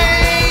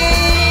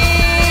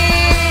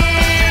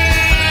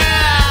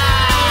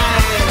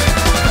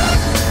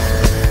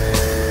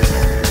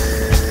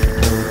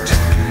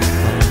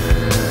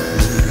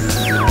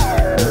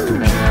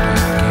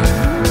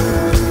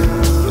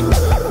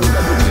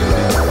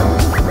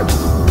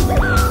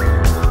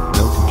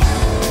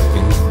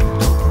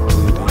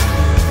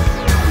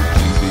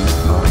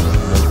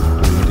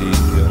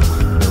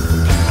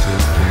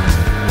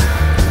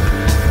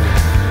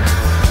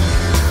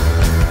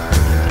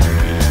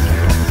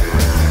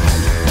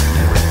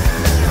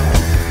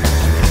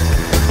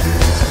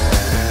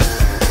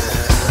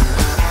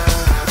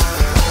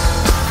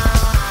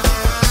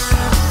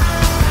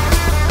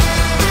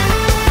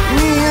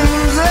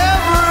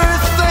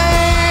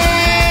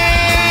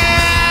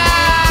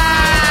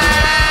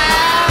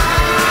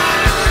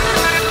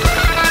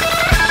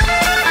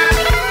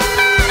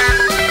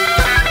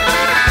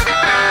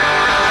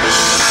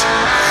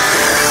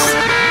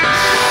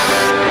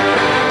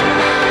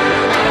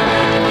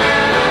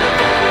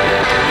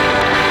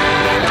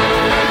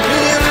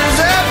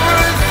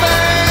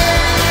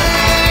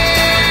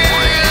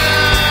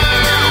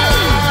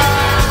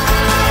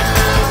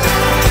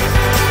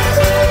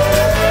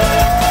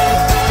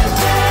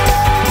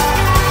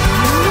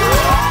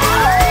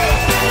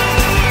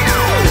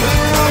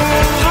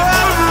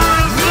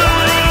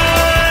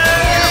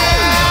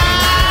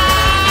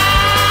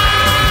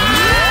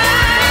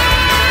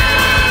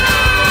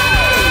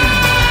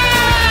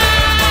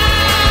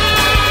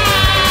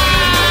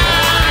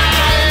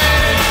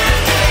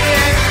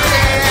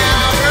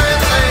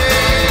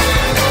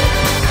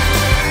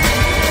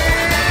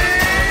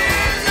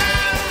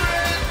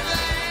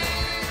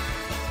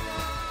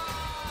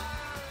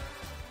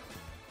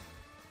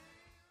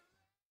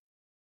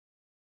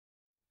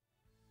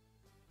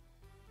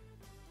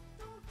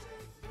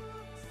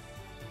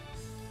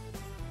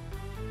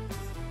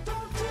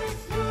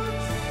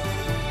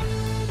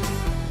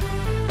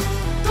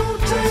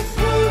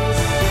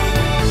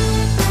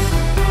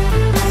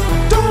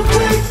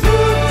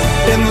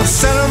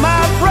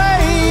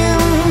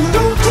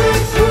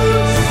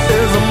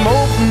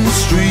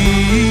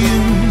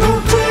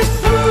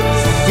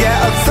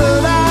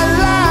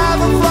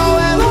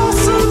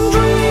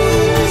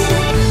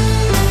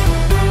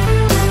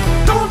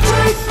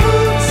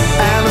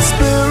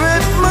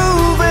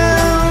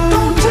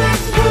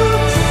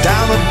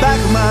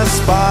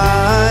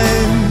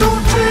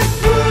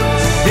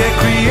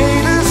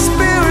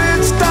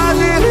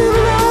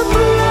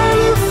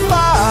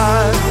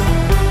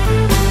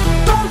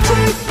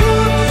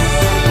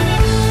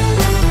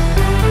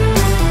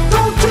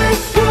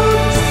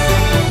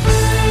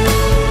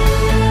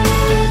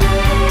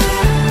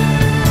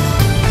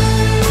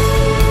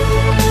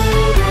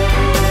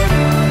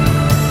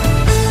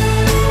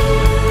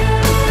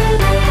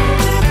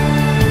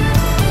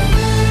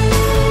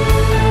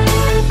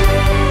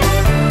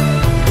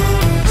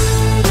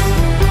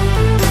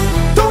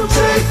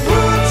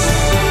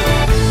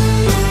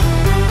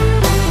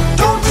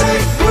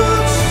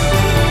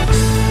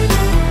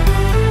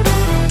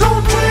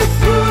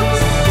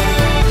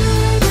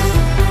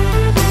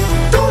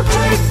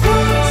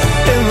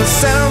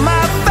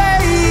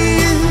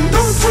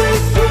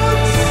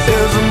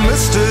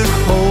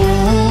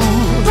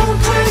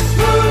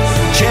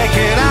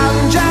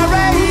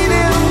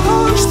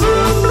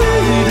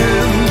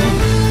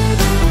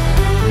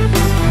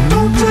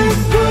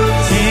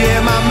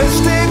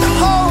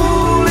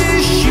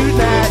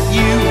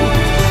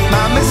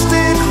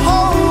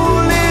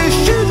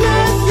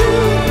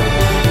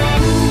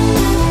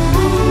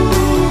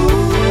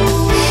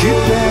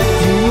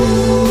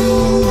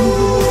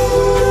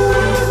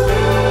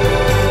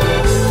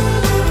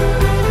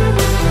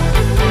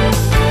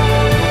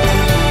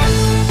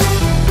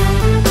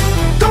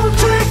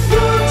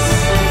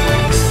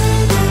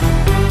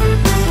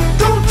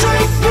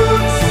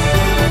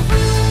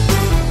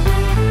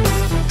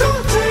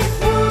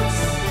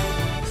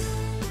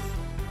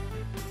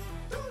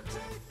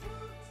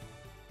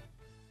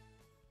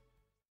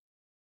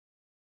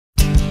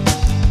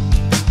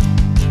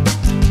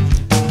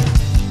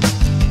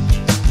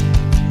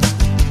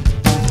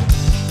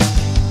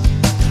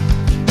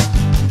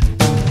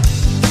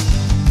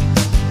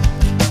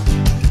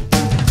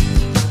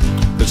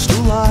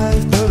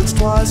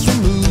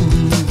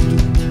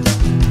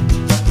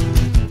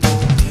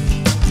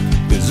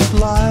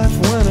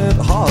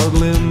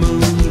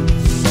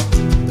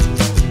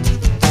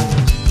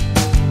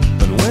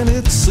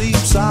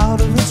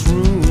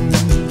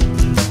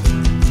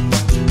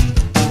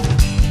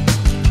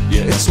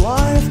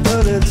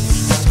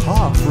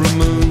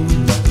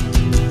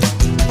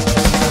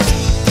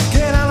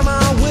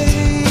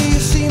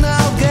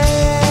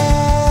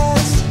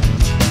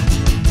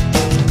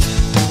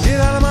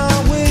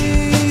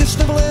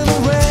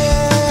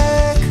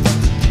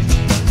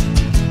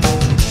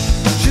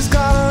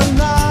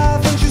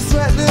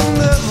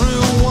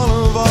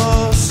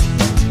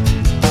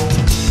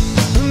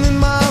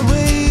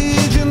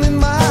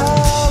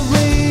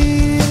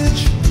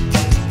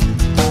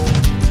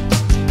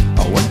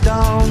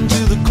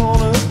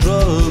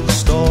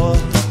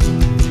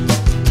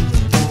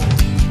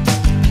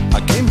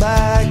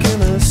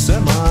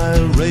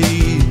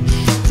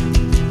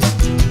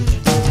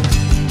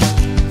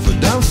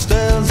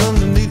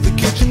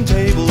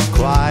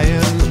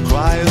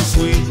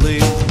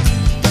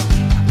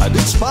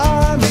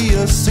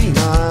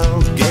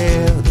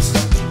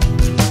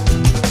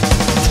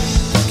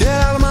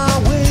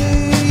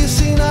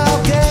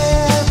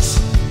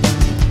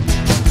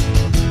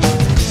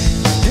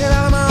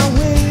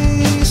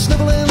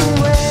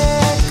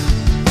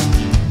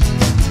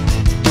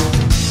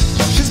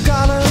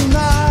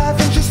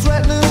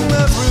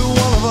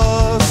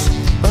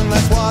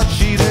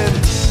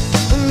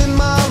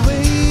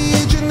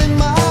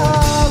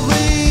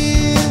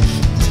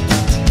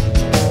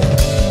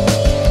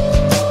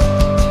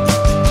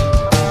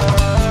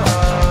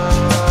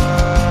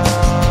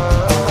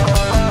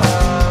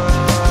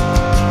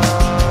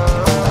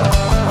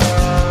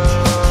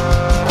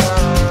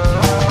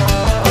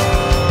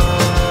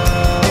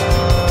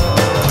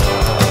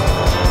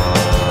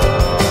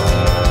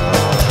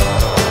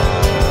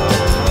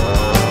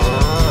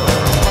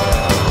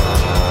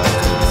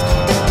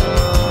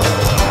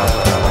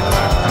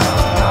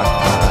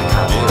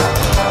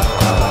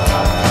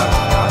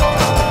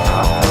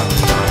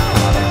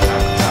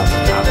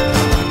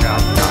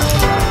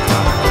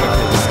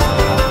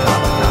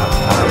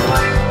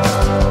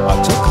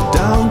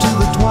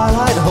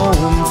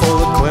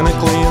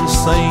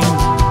 insane.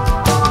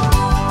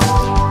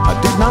 I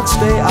did not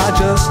stay, I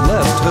just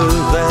left her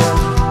there,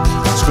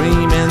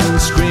 screaming,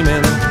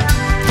 screaming.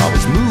 I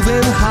was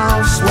moving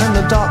house when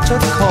the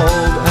doctor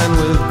called, and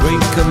with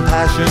great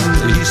compassion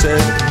he said,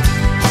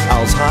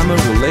 Alzheimer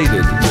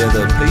related, yeah,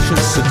 the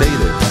patient's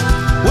sedated.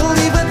 We'll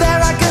leave it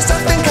there, I guess I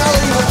think I'll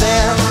leave it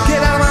there.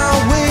 Get out of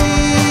my way,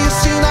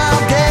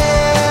 Senile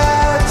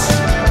Get.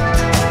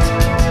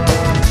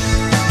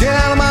 Get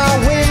out of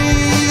my way,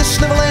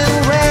 sniveling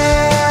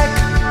wreck.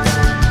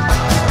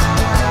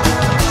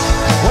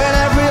 When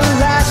every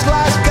last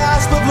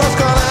gasp of love's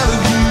gone out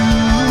of you.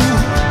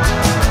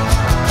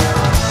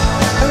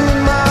 And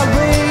in my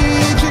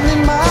rage, and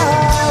in my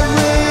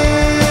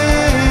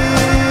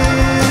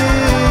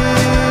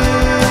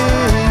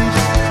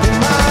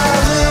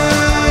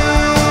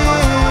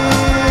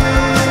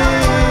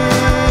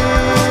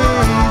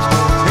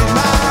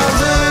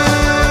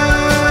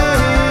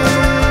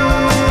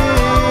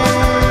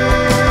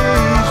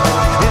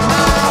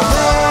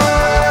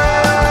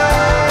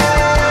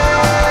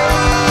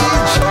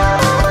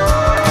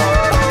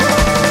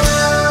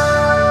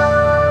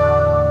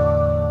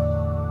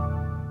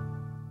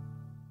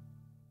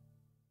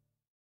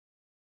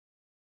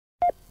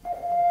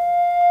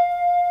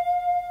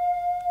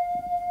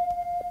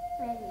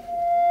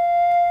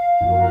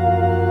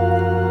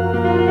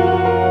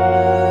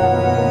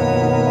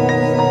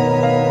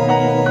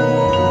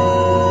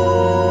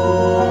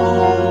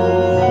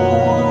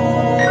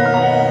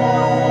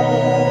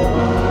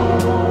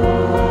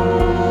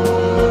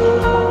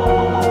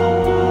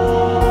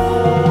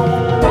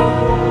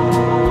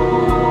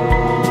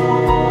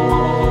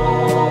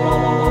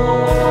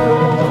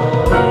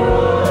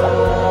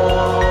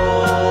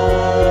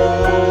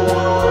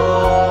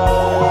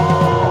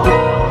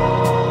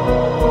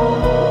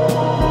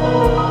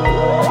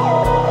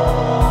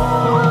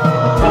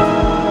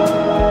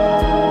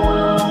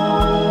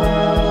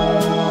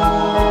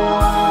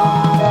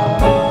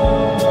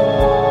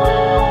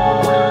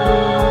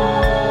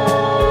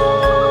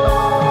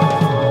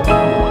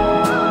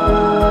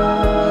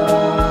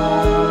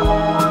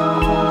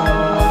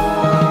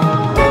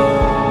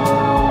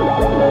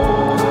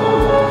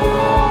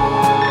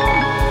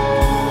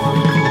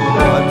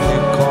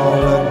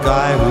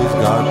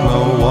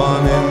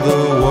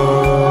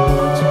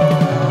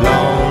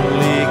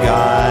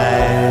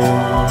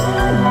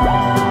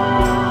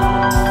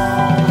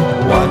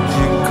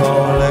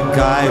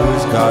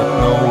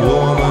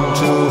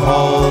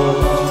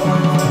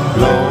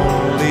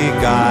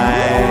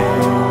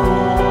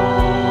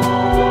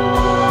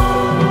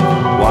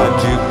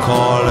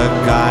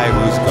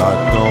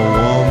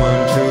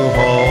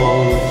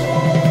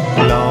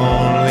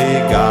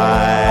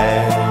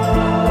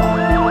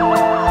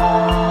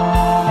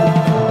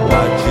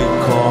What you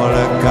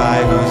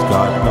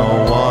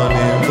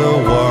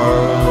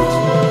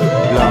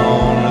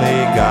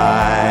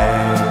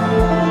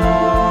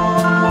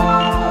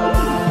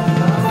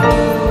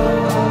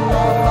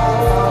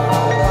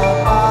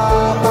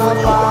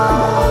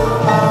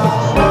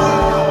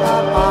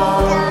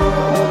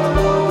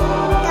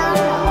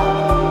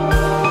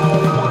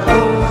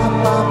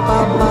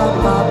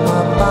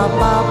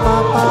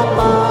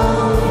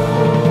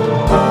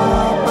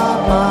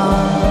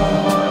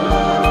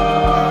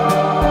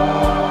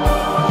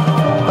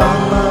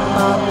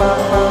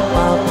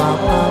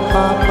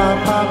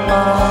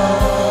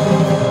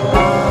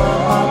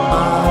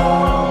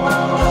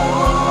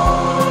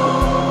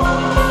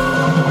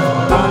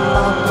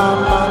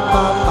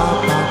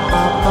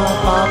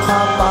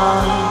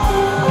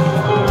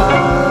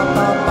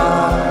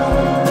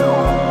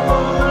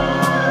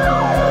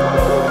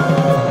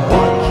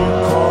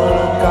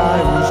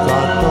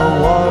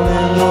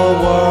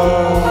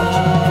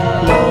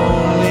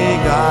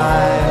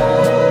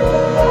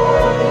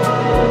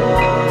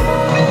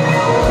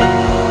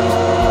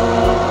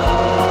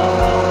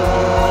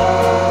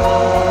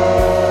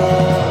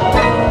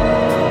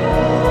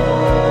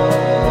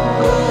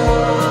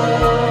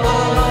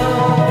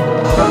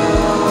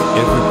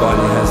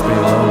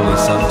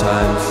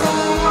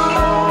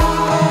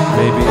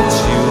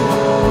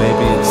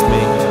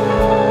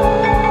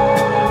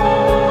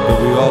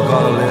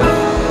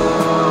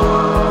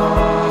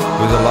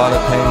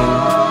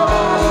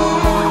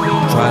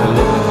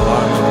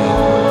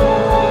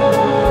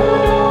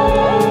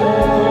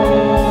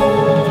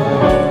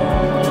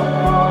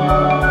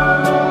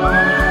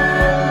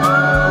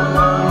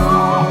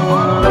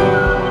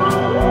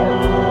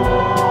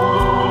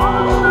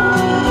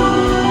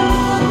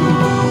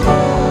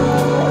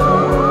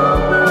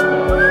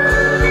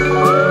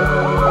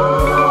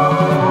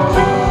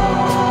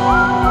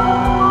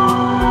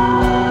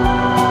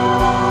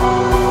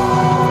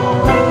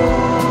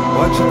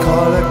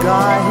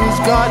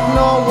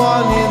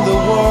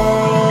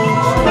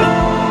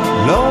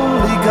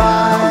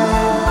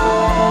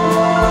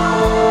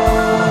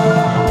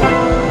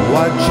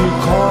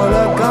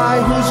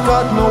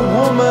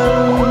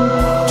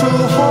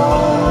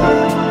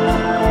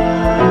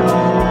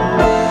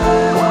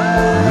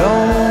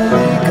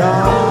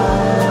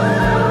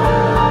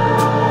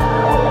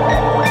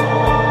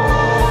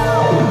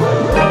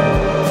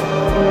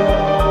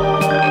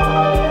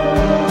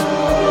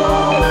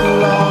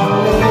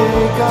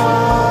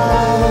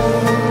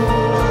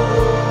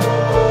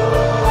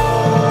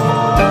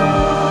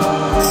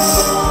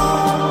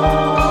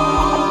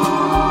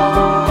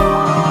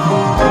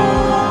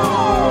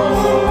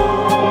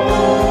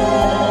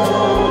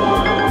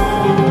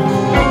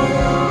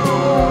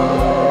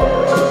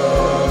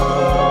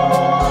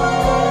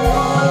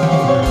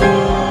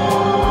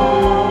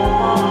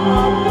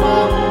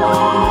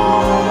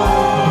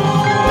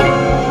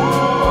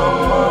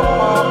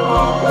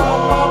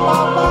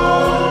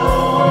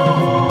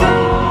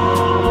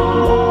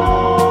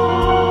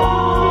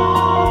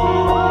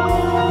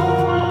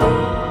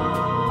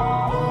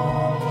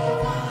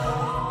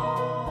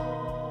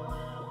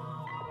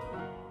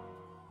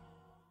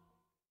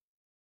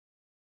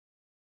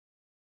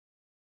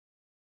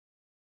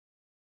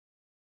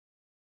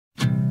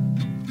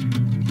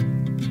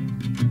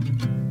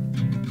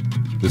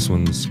This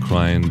one's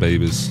Crying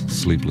Babies,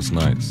 Sleepless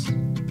Nights.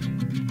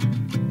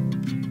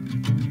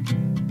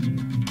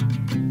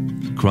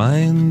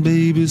 Crying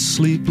babies,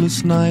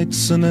 sleepless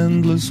nights, and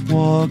endless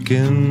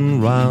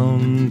walking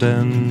round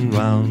and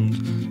round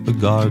the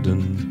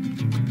garden.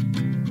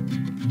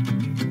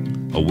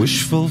 A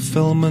wish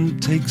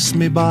fulfillment takes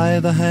me by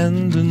the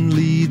hand and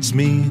leads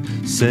me,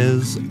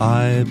 says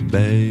I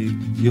beg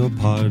your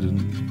pardon.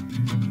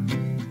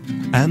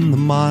 And the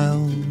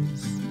miles,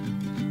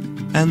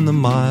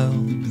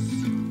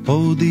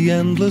 oh the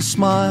endless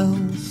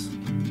miles.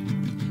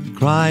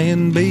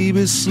 Crying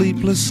babies,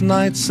 sleepless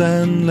nights,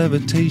 and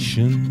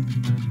levitation.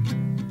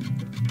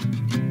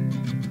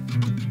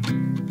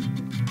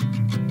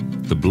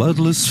 The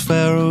bloodless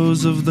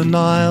pharaohs of the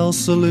Nile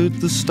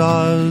salute the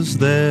stars,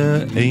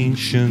 their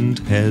ancient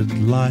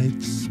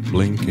headlights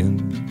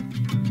blinking.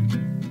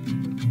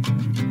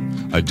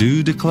 I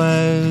do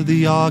declare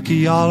the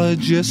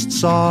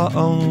archaeologists are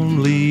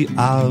only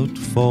out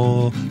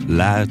for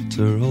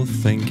lateral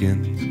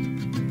thinking.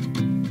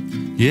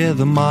 Yeah,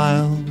 the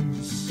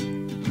miles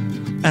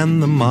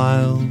and the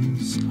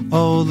miles,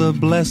 oh the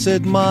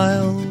blessed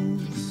miles.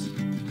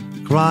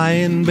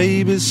 Crying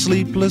babies,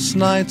 sleepless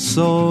nights,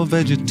 or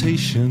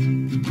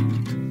vegetation.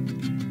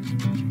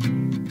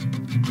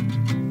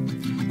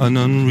 An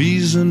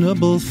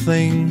unreasonable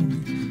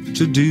thing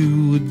to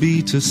do would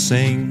be to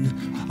sing.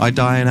 I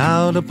dine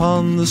out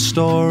upon the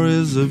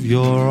stories of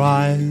your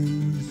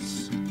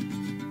eyes,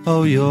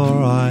 oh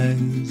your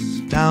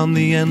eyes, down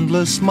the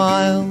endless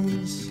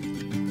miles.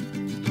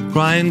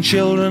 Crying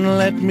children,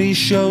 let me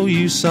show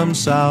you some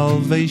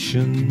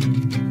salvation.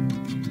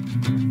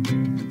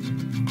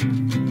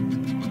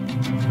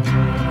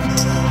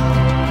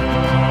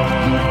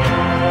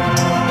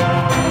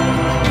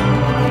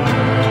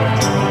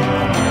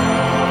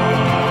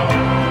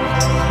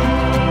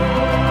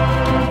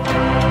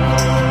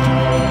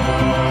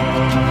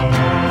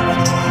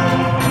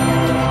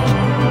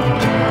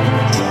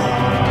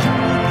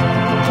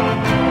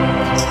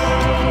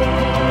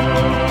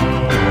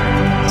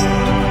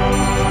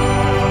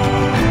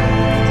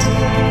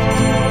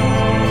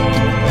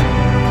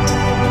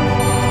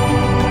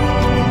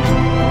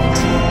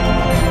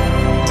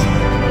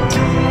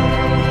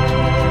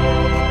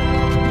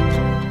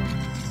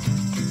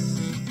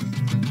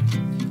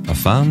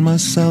 Found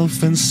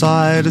myself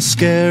inside a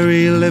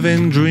scary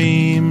living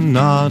dream,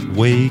 not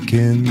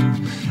waking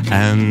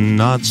and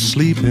not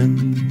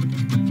sleeping.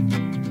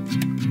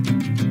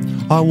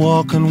 I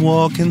walk and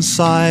walk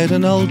inside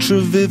an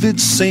ultra-vivid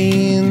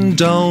scene.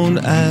 Don't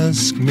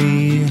ask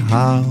me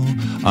how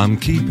I'm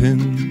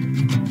keeping.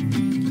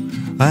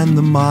 And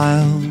the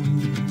miles,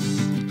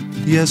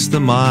 yes the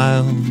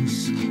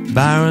miles,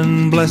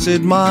 barren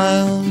blessed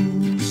miles.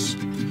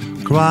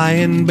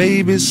 Crying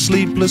babies,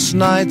 sleepless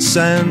nights,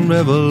 and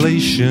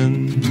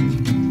revelation.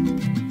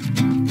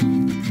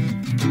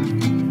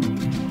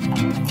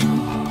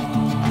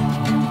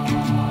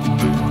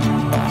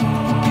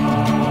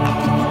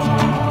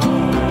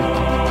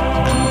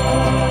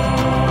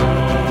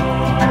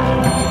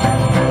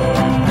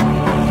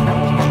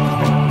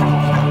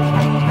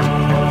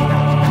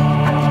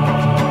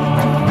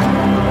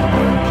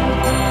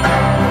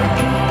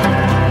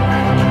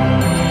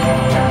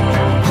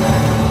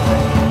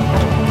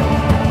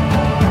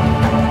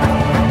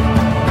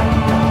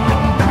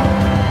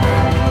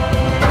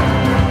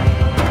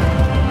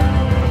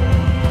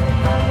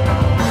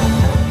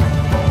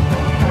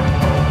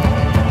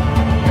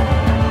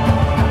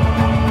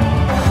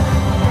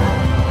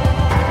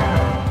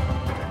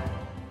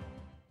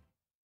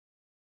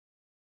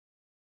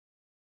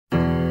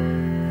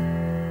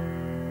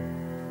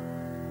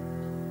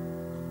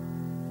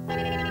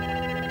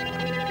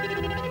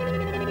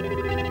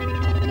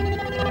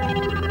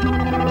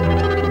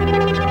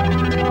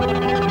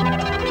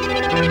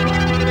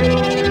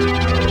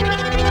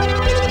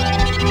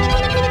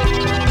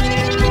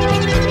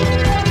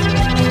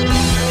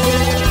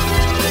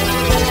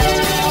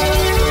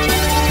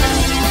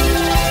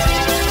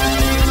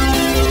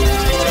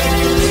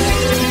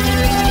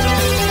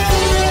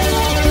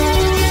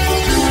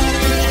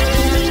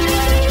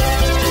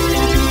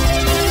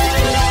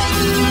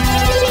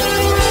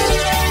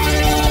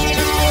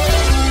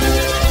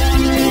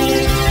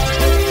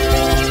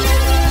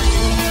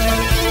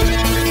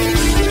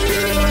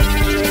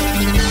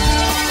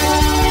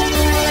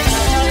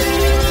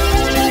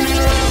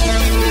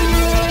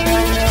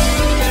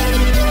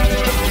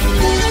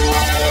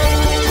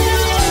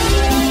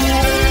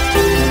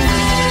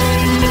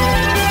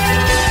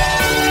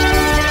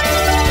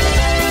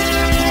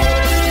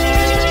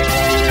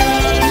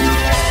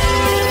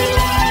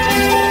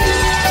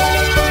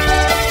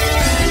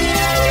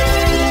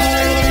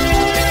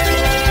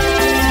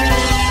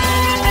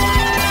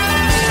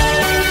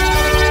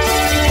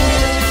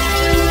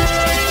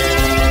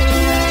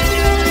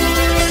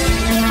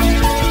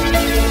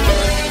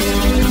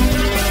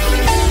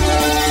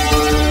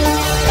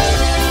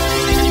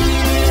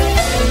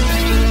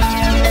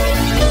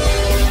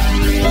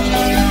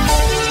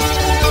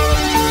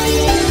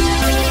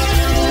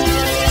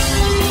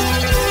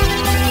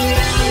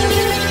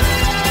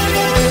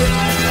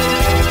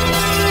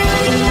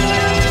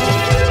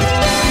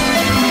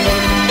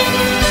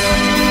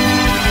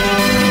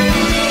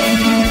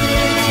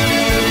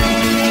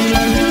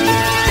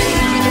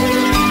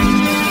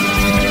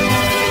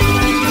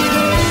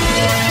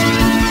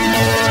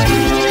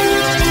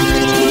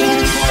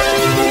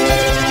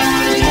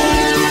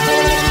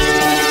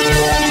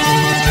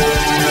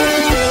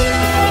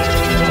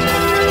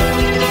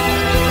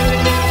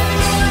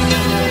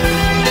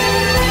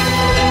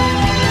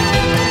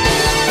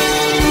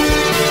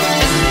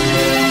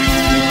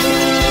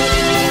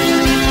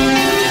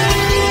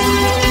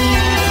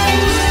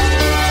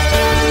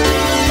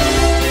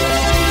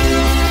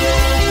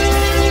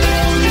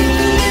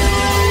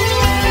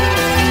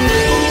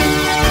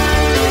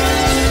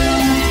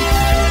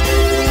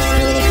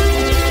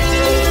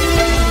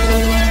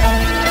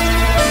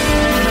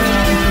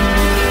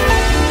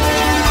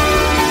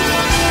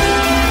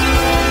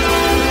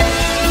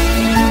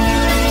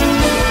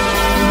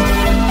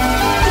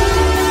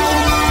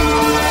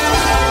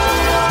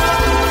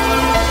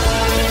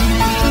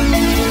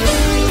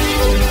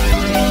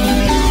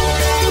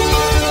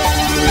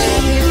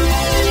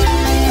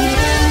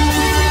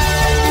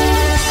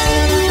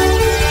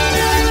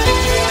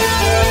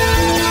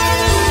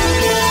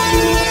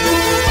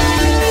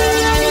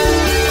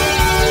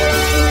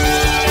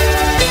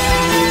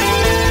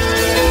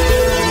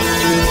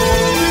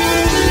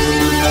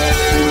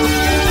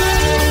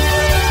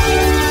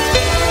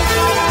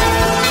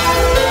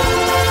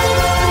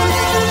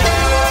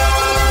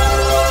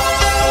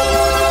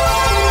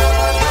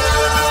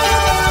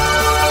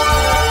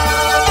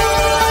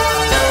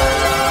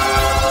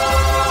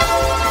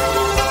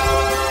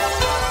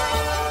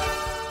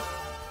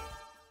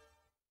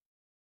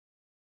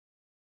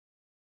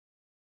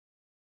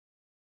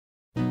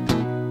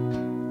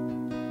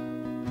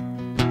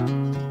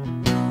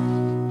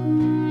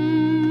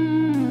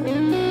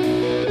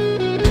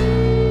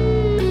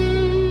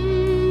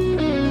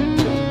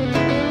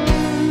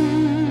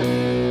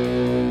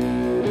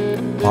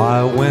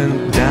 I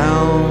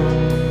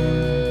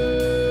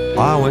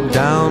went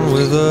down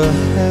with a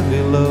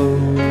heavy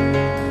load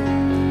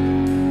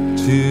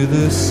to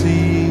the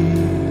sea.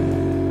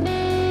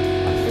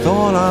 I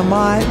thought I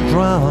might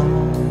drown.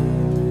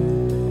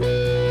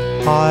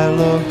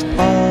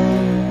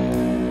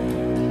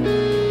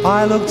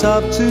 I looked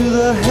up to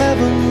the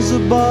heavens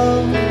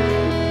above,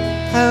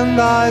 and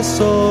I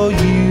saw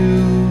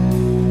you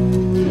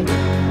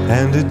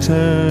and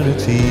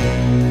eternity.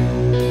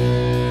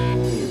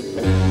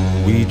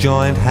 We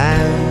joined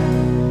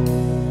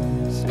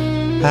hands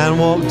and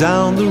walked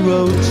down the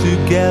road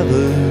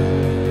together,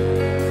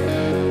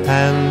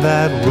 and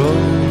that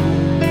road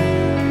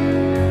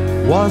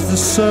was the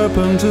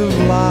serpent of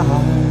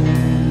life.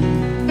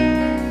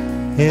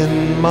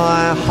 In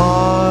my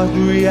hard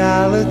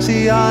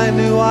reality, I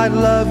knew I'd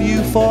love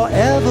you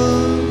forever,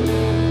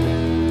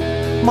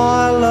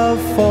 my love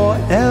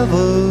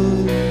forever,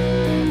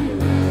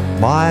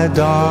 my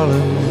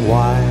darling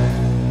wife.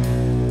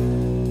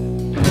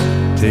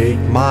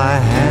 Take my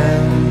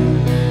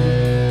hand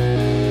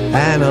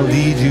and I'll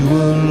lead you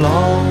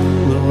along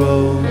the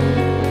road.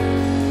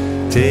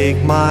 Take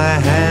my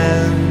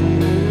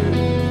hand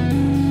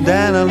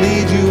and I'll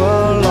lead you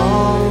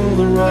along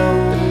the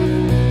road.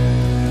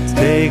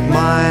 Take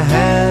my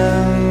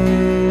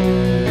hand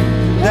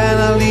and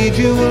I'll lead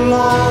you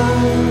along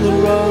the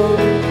road.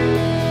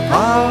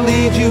 I'll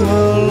lead you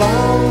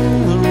along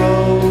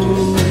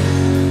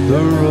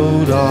the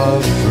road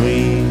of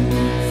dreams.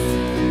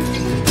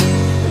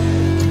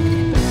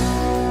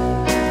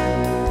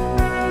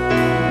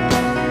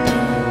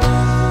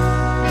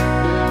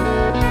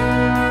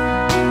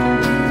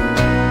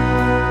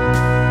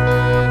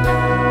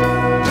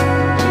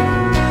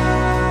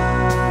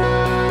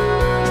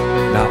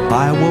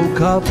 I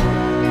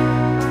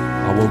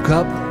woke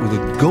up with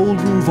a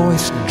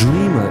golden-voiced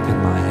dreamer in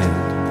my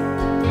head,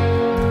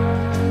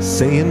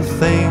 saying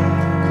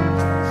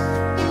things,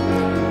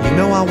 you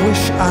know, I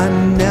wish I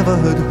never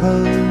had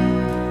heard.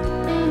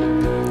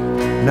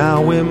 Now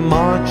we're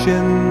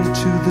marching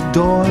to the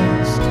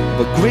doors of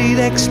a great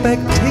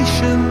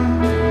expectation,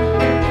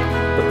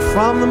 but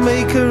from the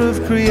maker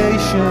of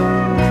creation,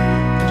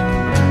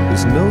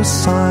 there's no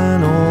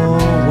sign or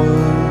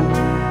word.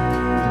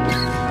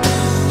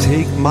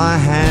 Take my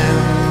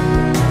hand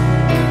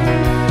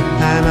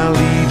and I'll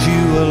lead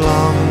you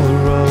along the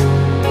road.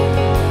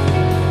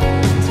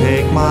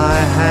 Take my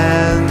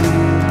hand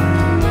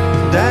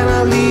and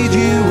I'll lead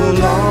you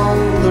along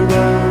the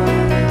road.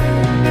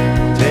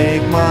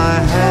 Take my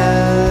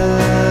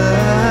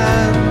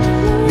hand,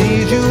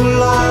 lead you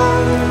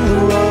along the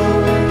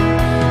road.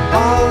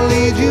 I'll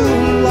lead you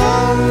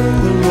along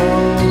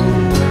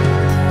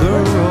the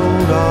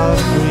road of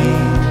dreams.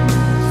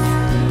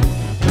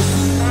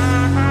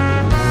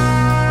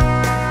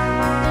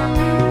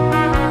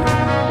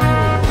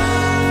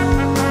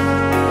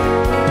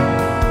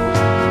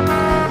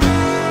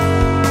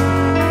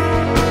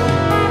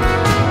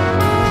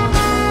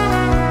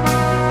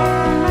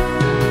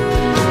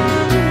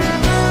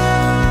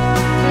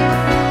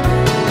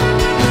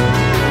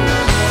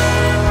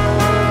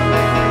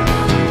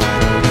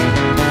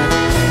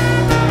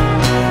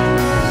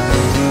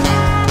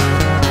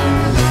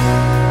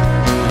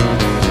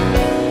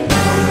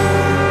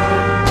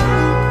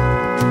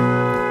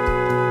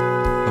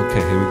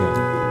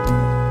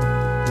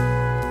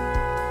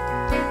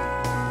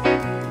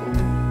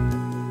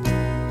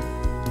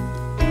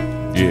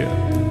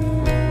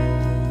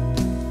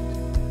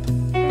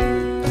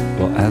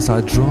 As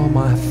I draw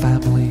my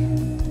family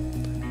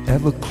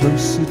ever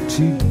closer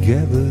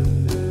together,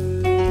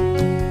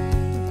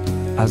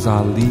 as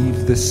I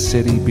leave this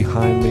city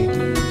behind me,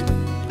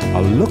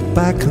 I look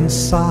back and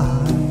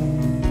sigh,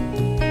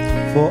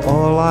 for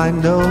all I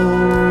know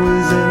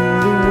is in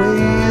the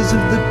ways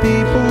of the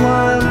people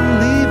I'm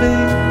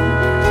leaving.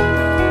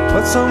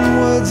 But some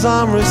words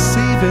I'm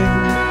receiving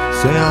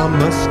say I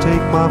must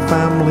take my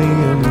family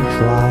and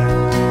try.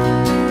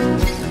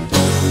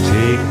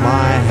 Take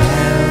my hand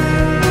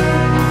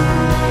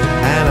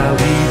and I'll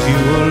lead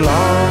you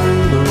along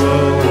the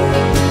road.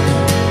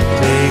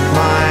 Take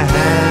my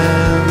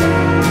hand,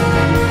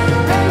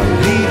 I'll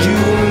lead you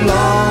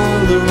along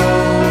the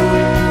road.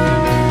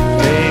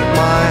 Take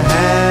my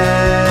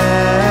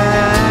hand,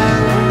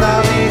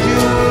 I'll lead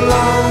you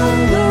along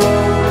the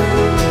road.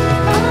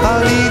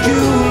 I'll lead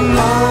you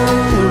along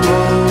the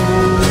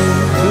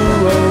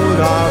road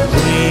of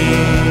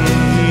dreams.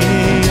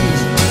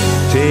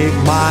 Take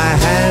my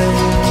hand,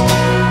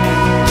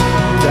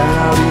 then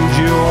I'll lead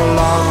you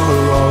along the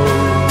road.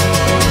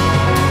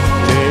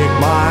 Take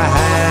my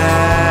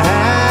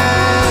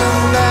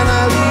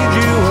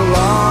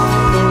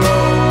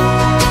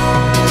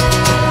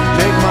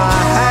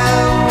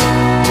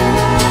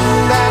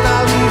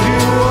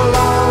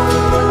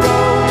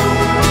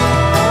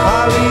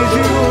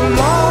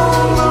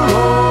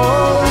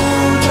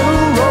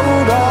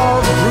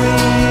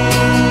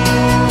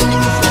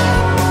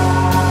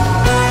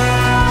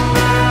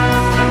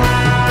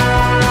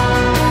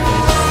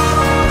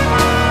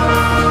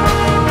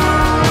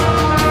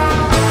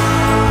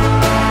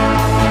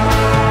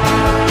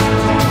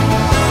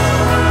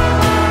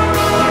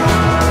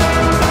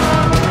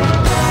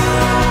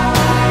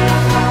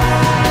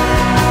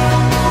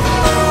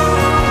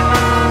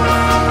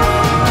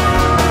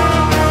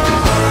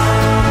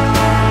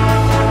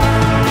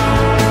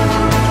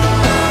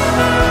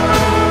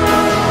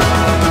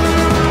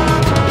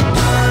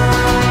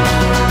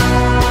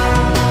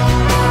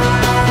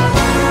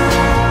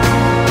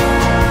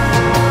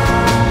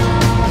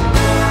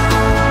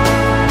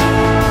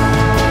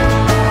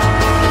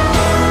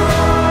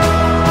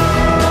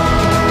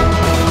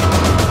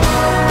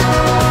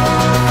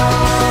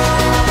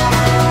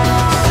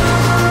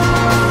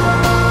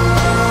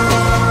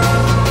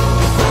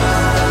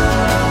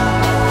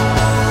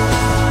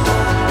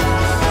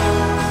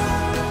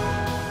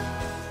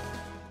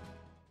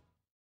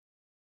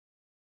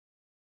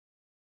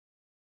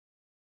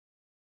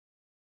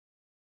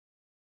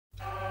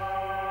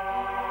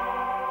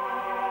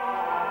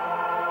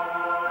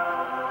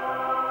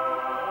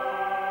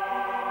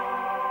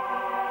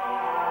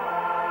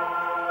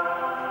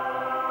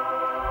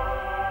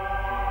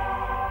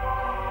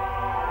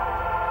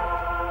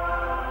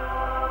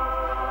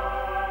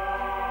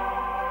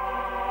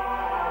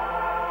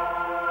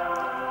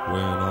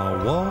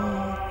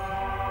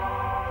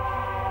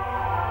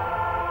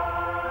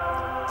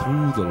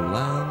through the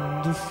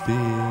land of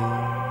fear.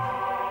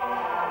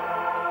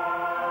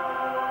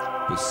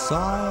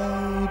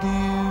 Beside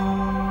you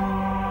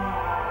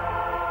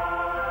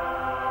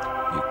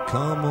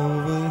come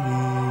over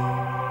here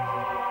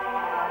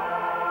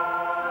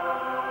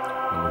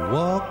and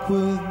walk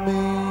with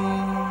me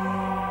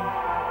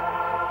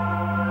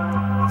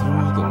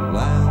through the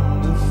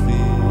land of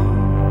fear.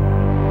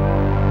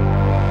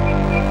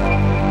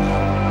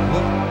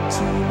 Look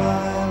to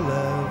my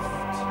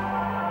left,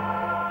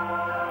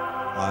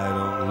 I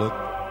don't look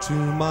to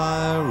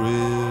my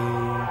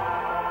rear,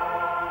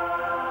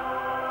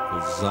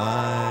 'cause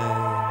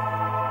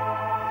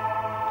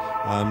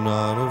I'm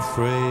not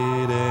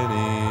afraid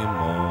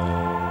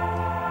anymore.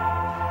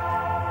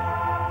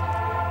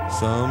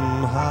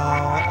 Somehow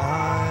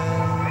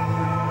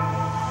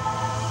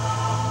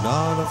I'm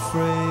not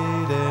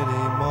afraid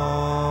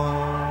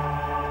anymore.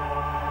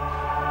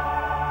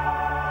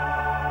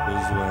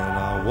 'Cause when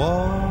I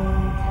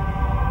walk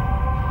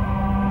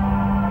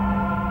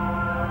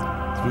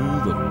through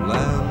the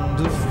land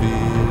of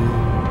fear,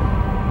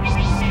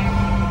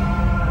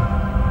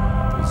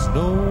 there's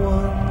no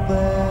one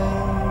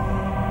there,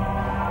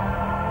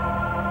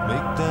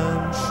 make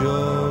damn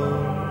sure.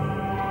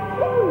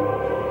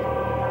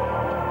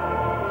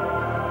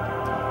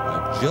 I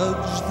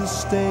judge the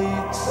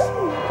states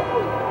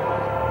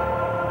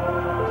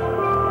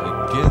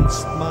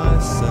against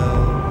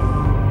myself.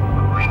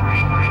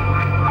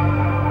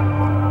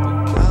 The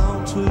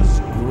count has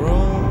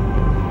grown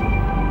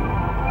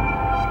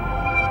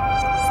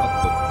up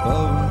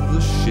above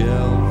the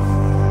shelf.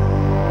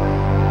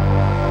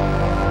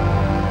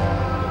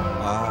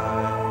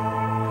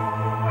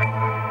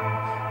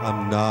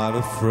 I'm not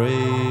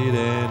afraid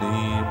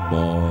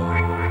anymore.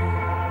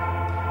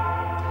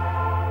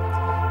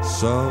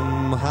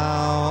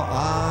 Somehow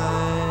I'm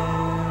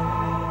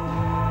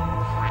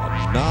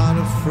not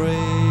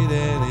afraid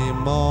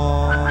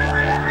anymore.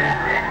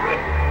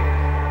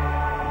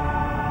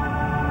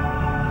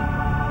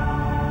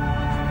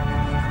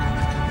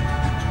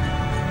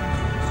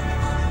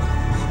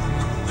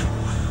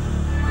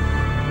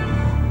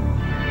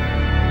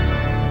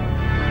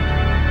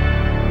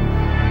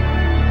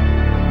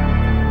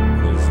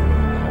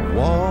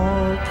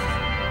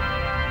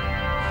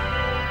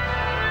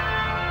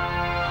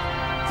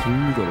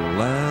 Through the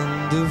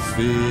land of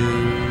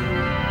fear,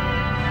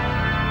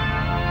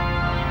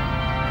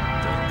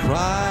 the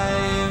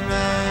crying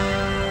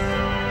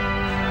and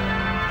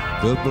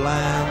the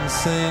bland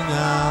sing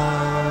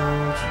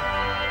out.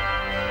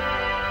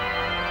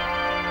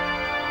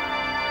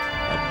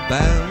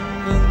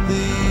 Abandon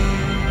thee,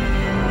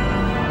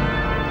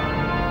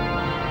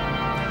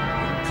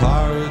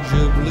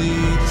 incorrigibly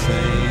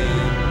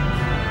tame.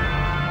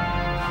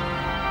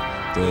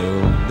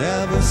 They'll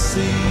never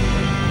see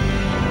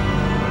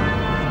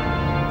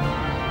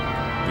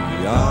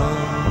beyond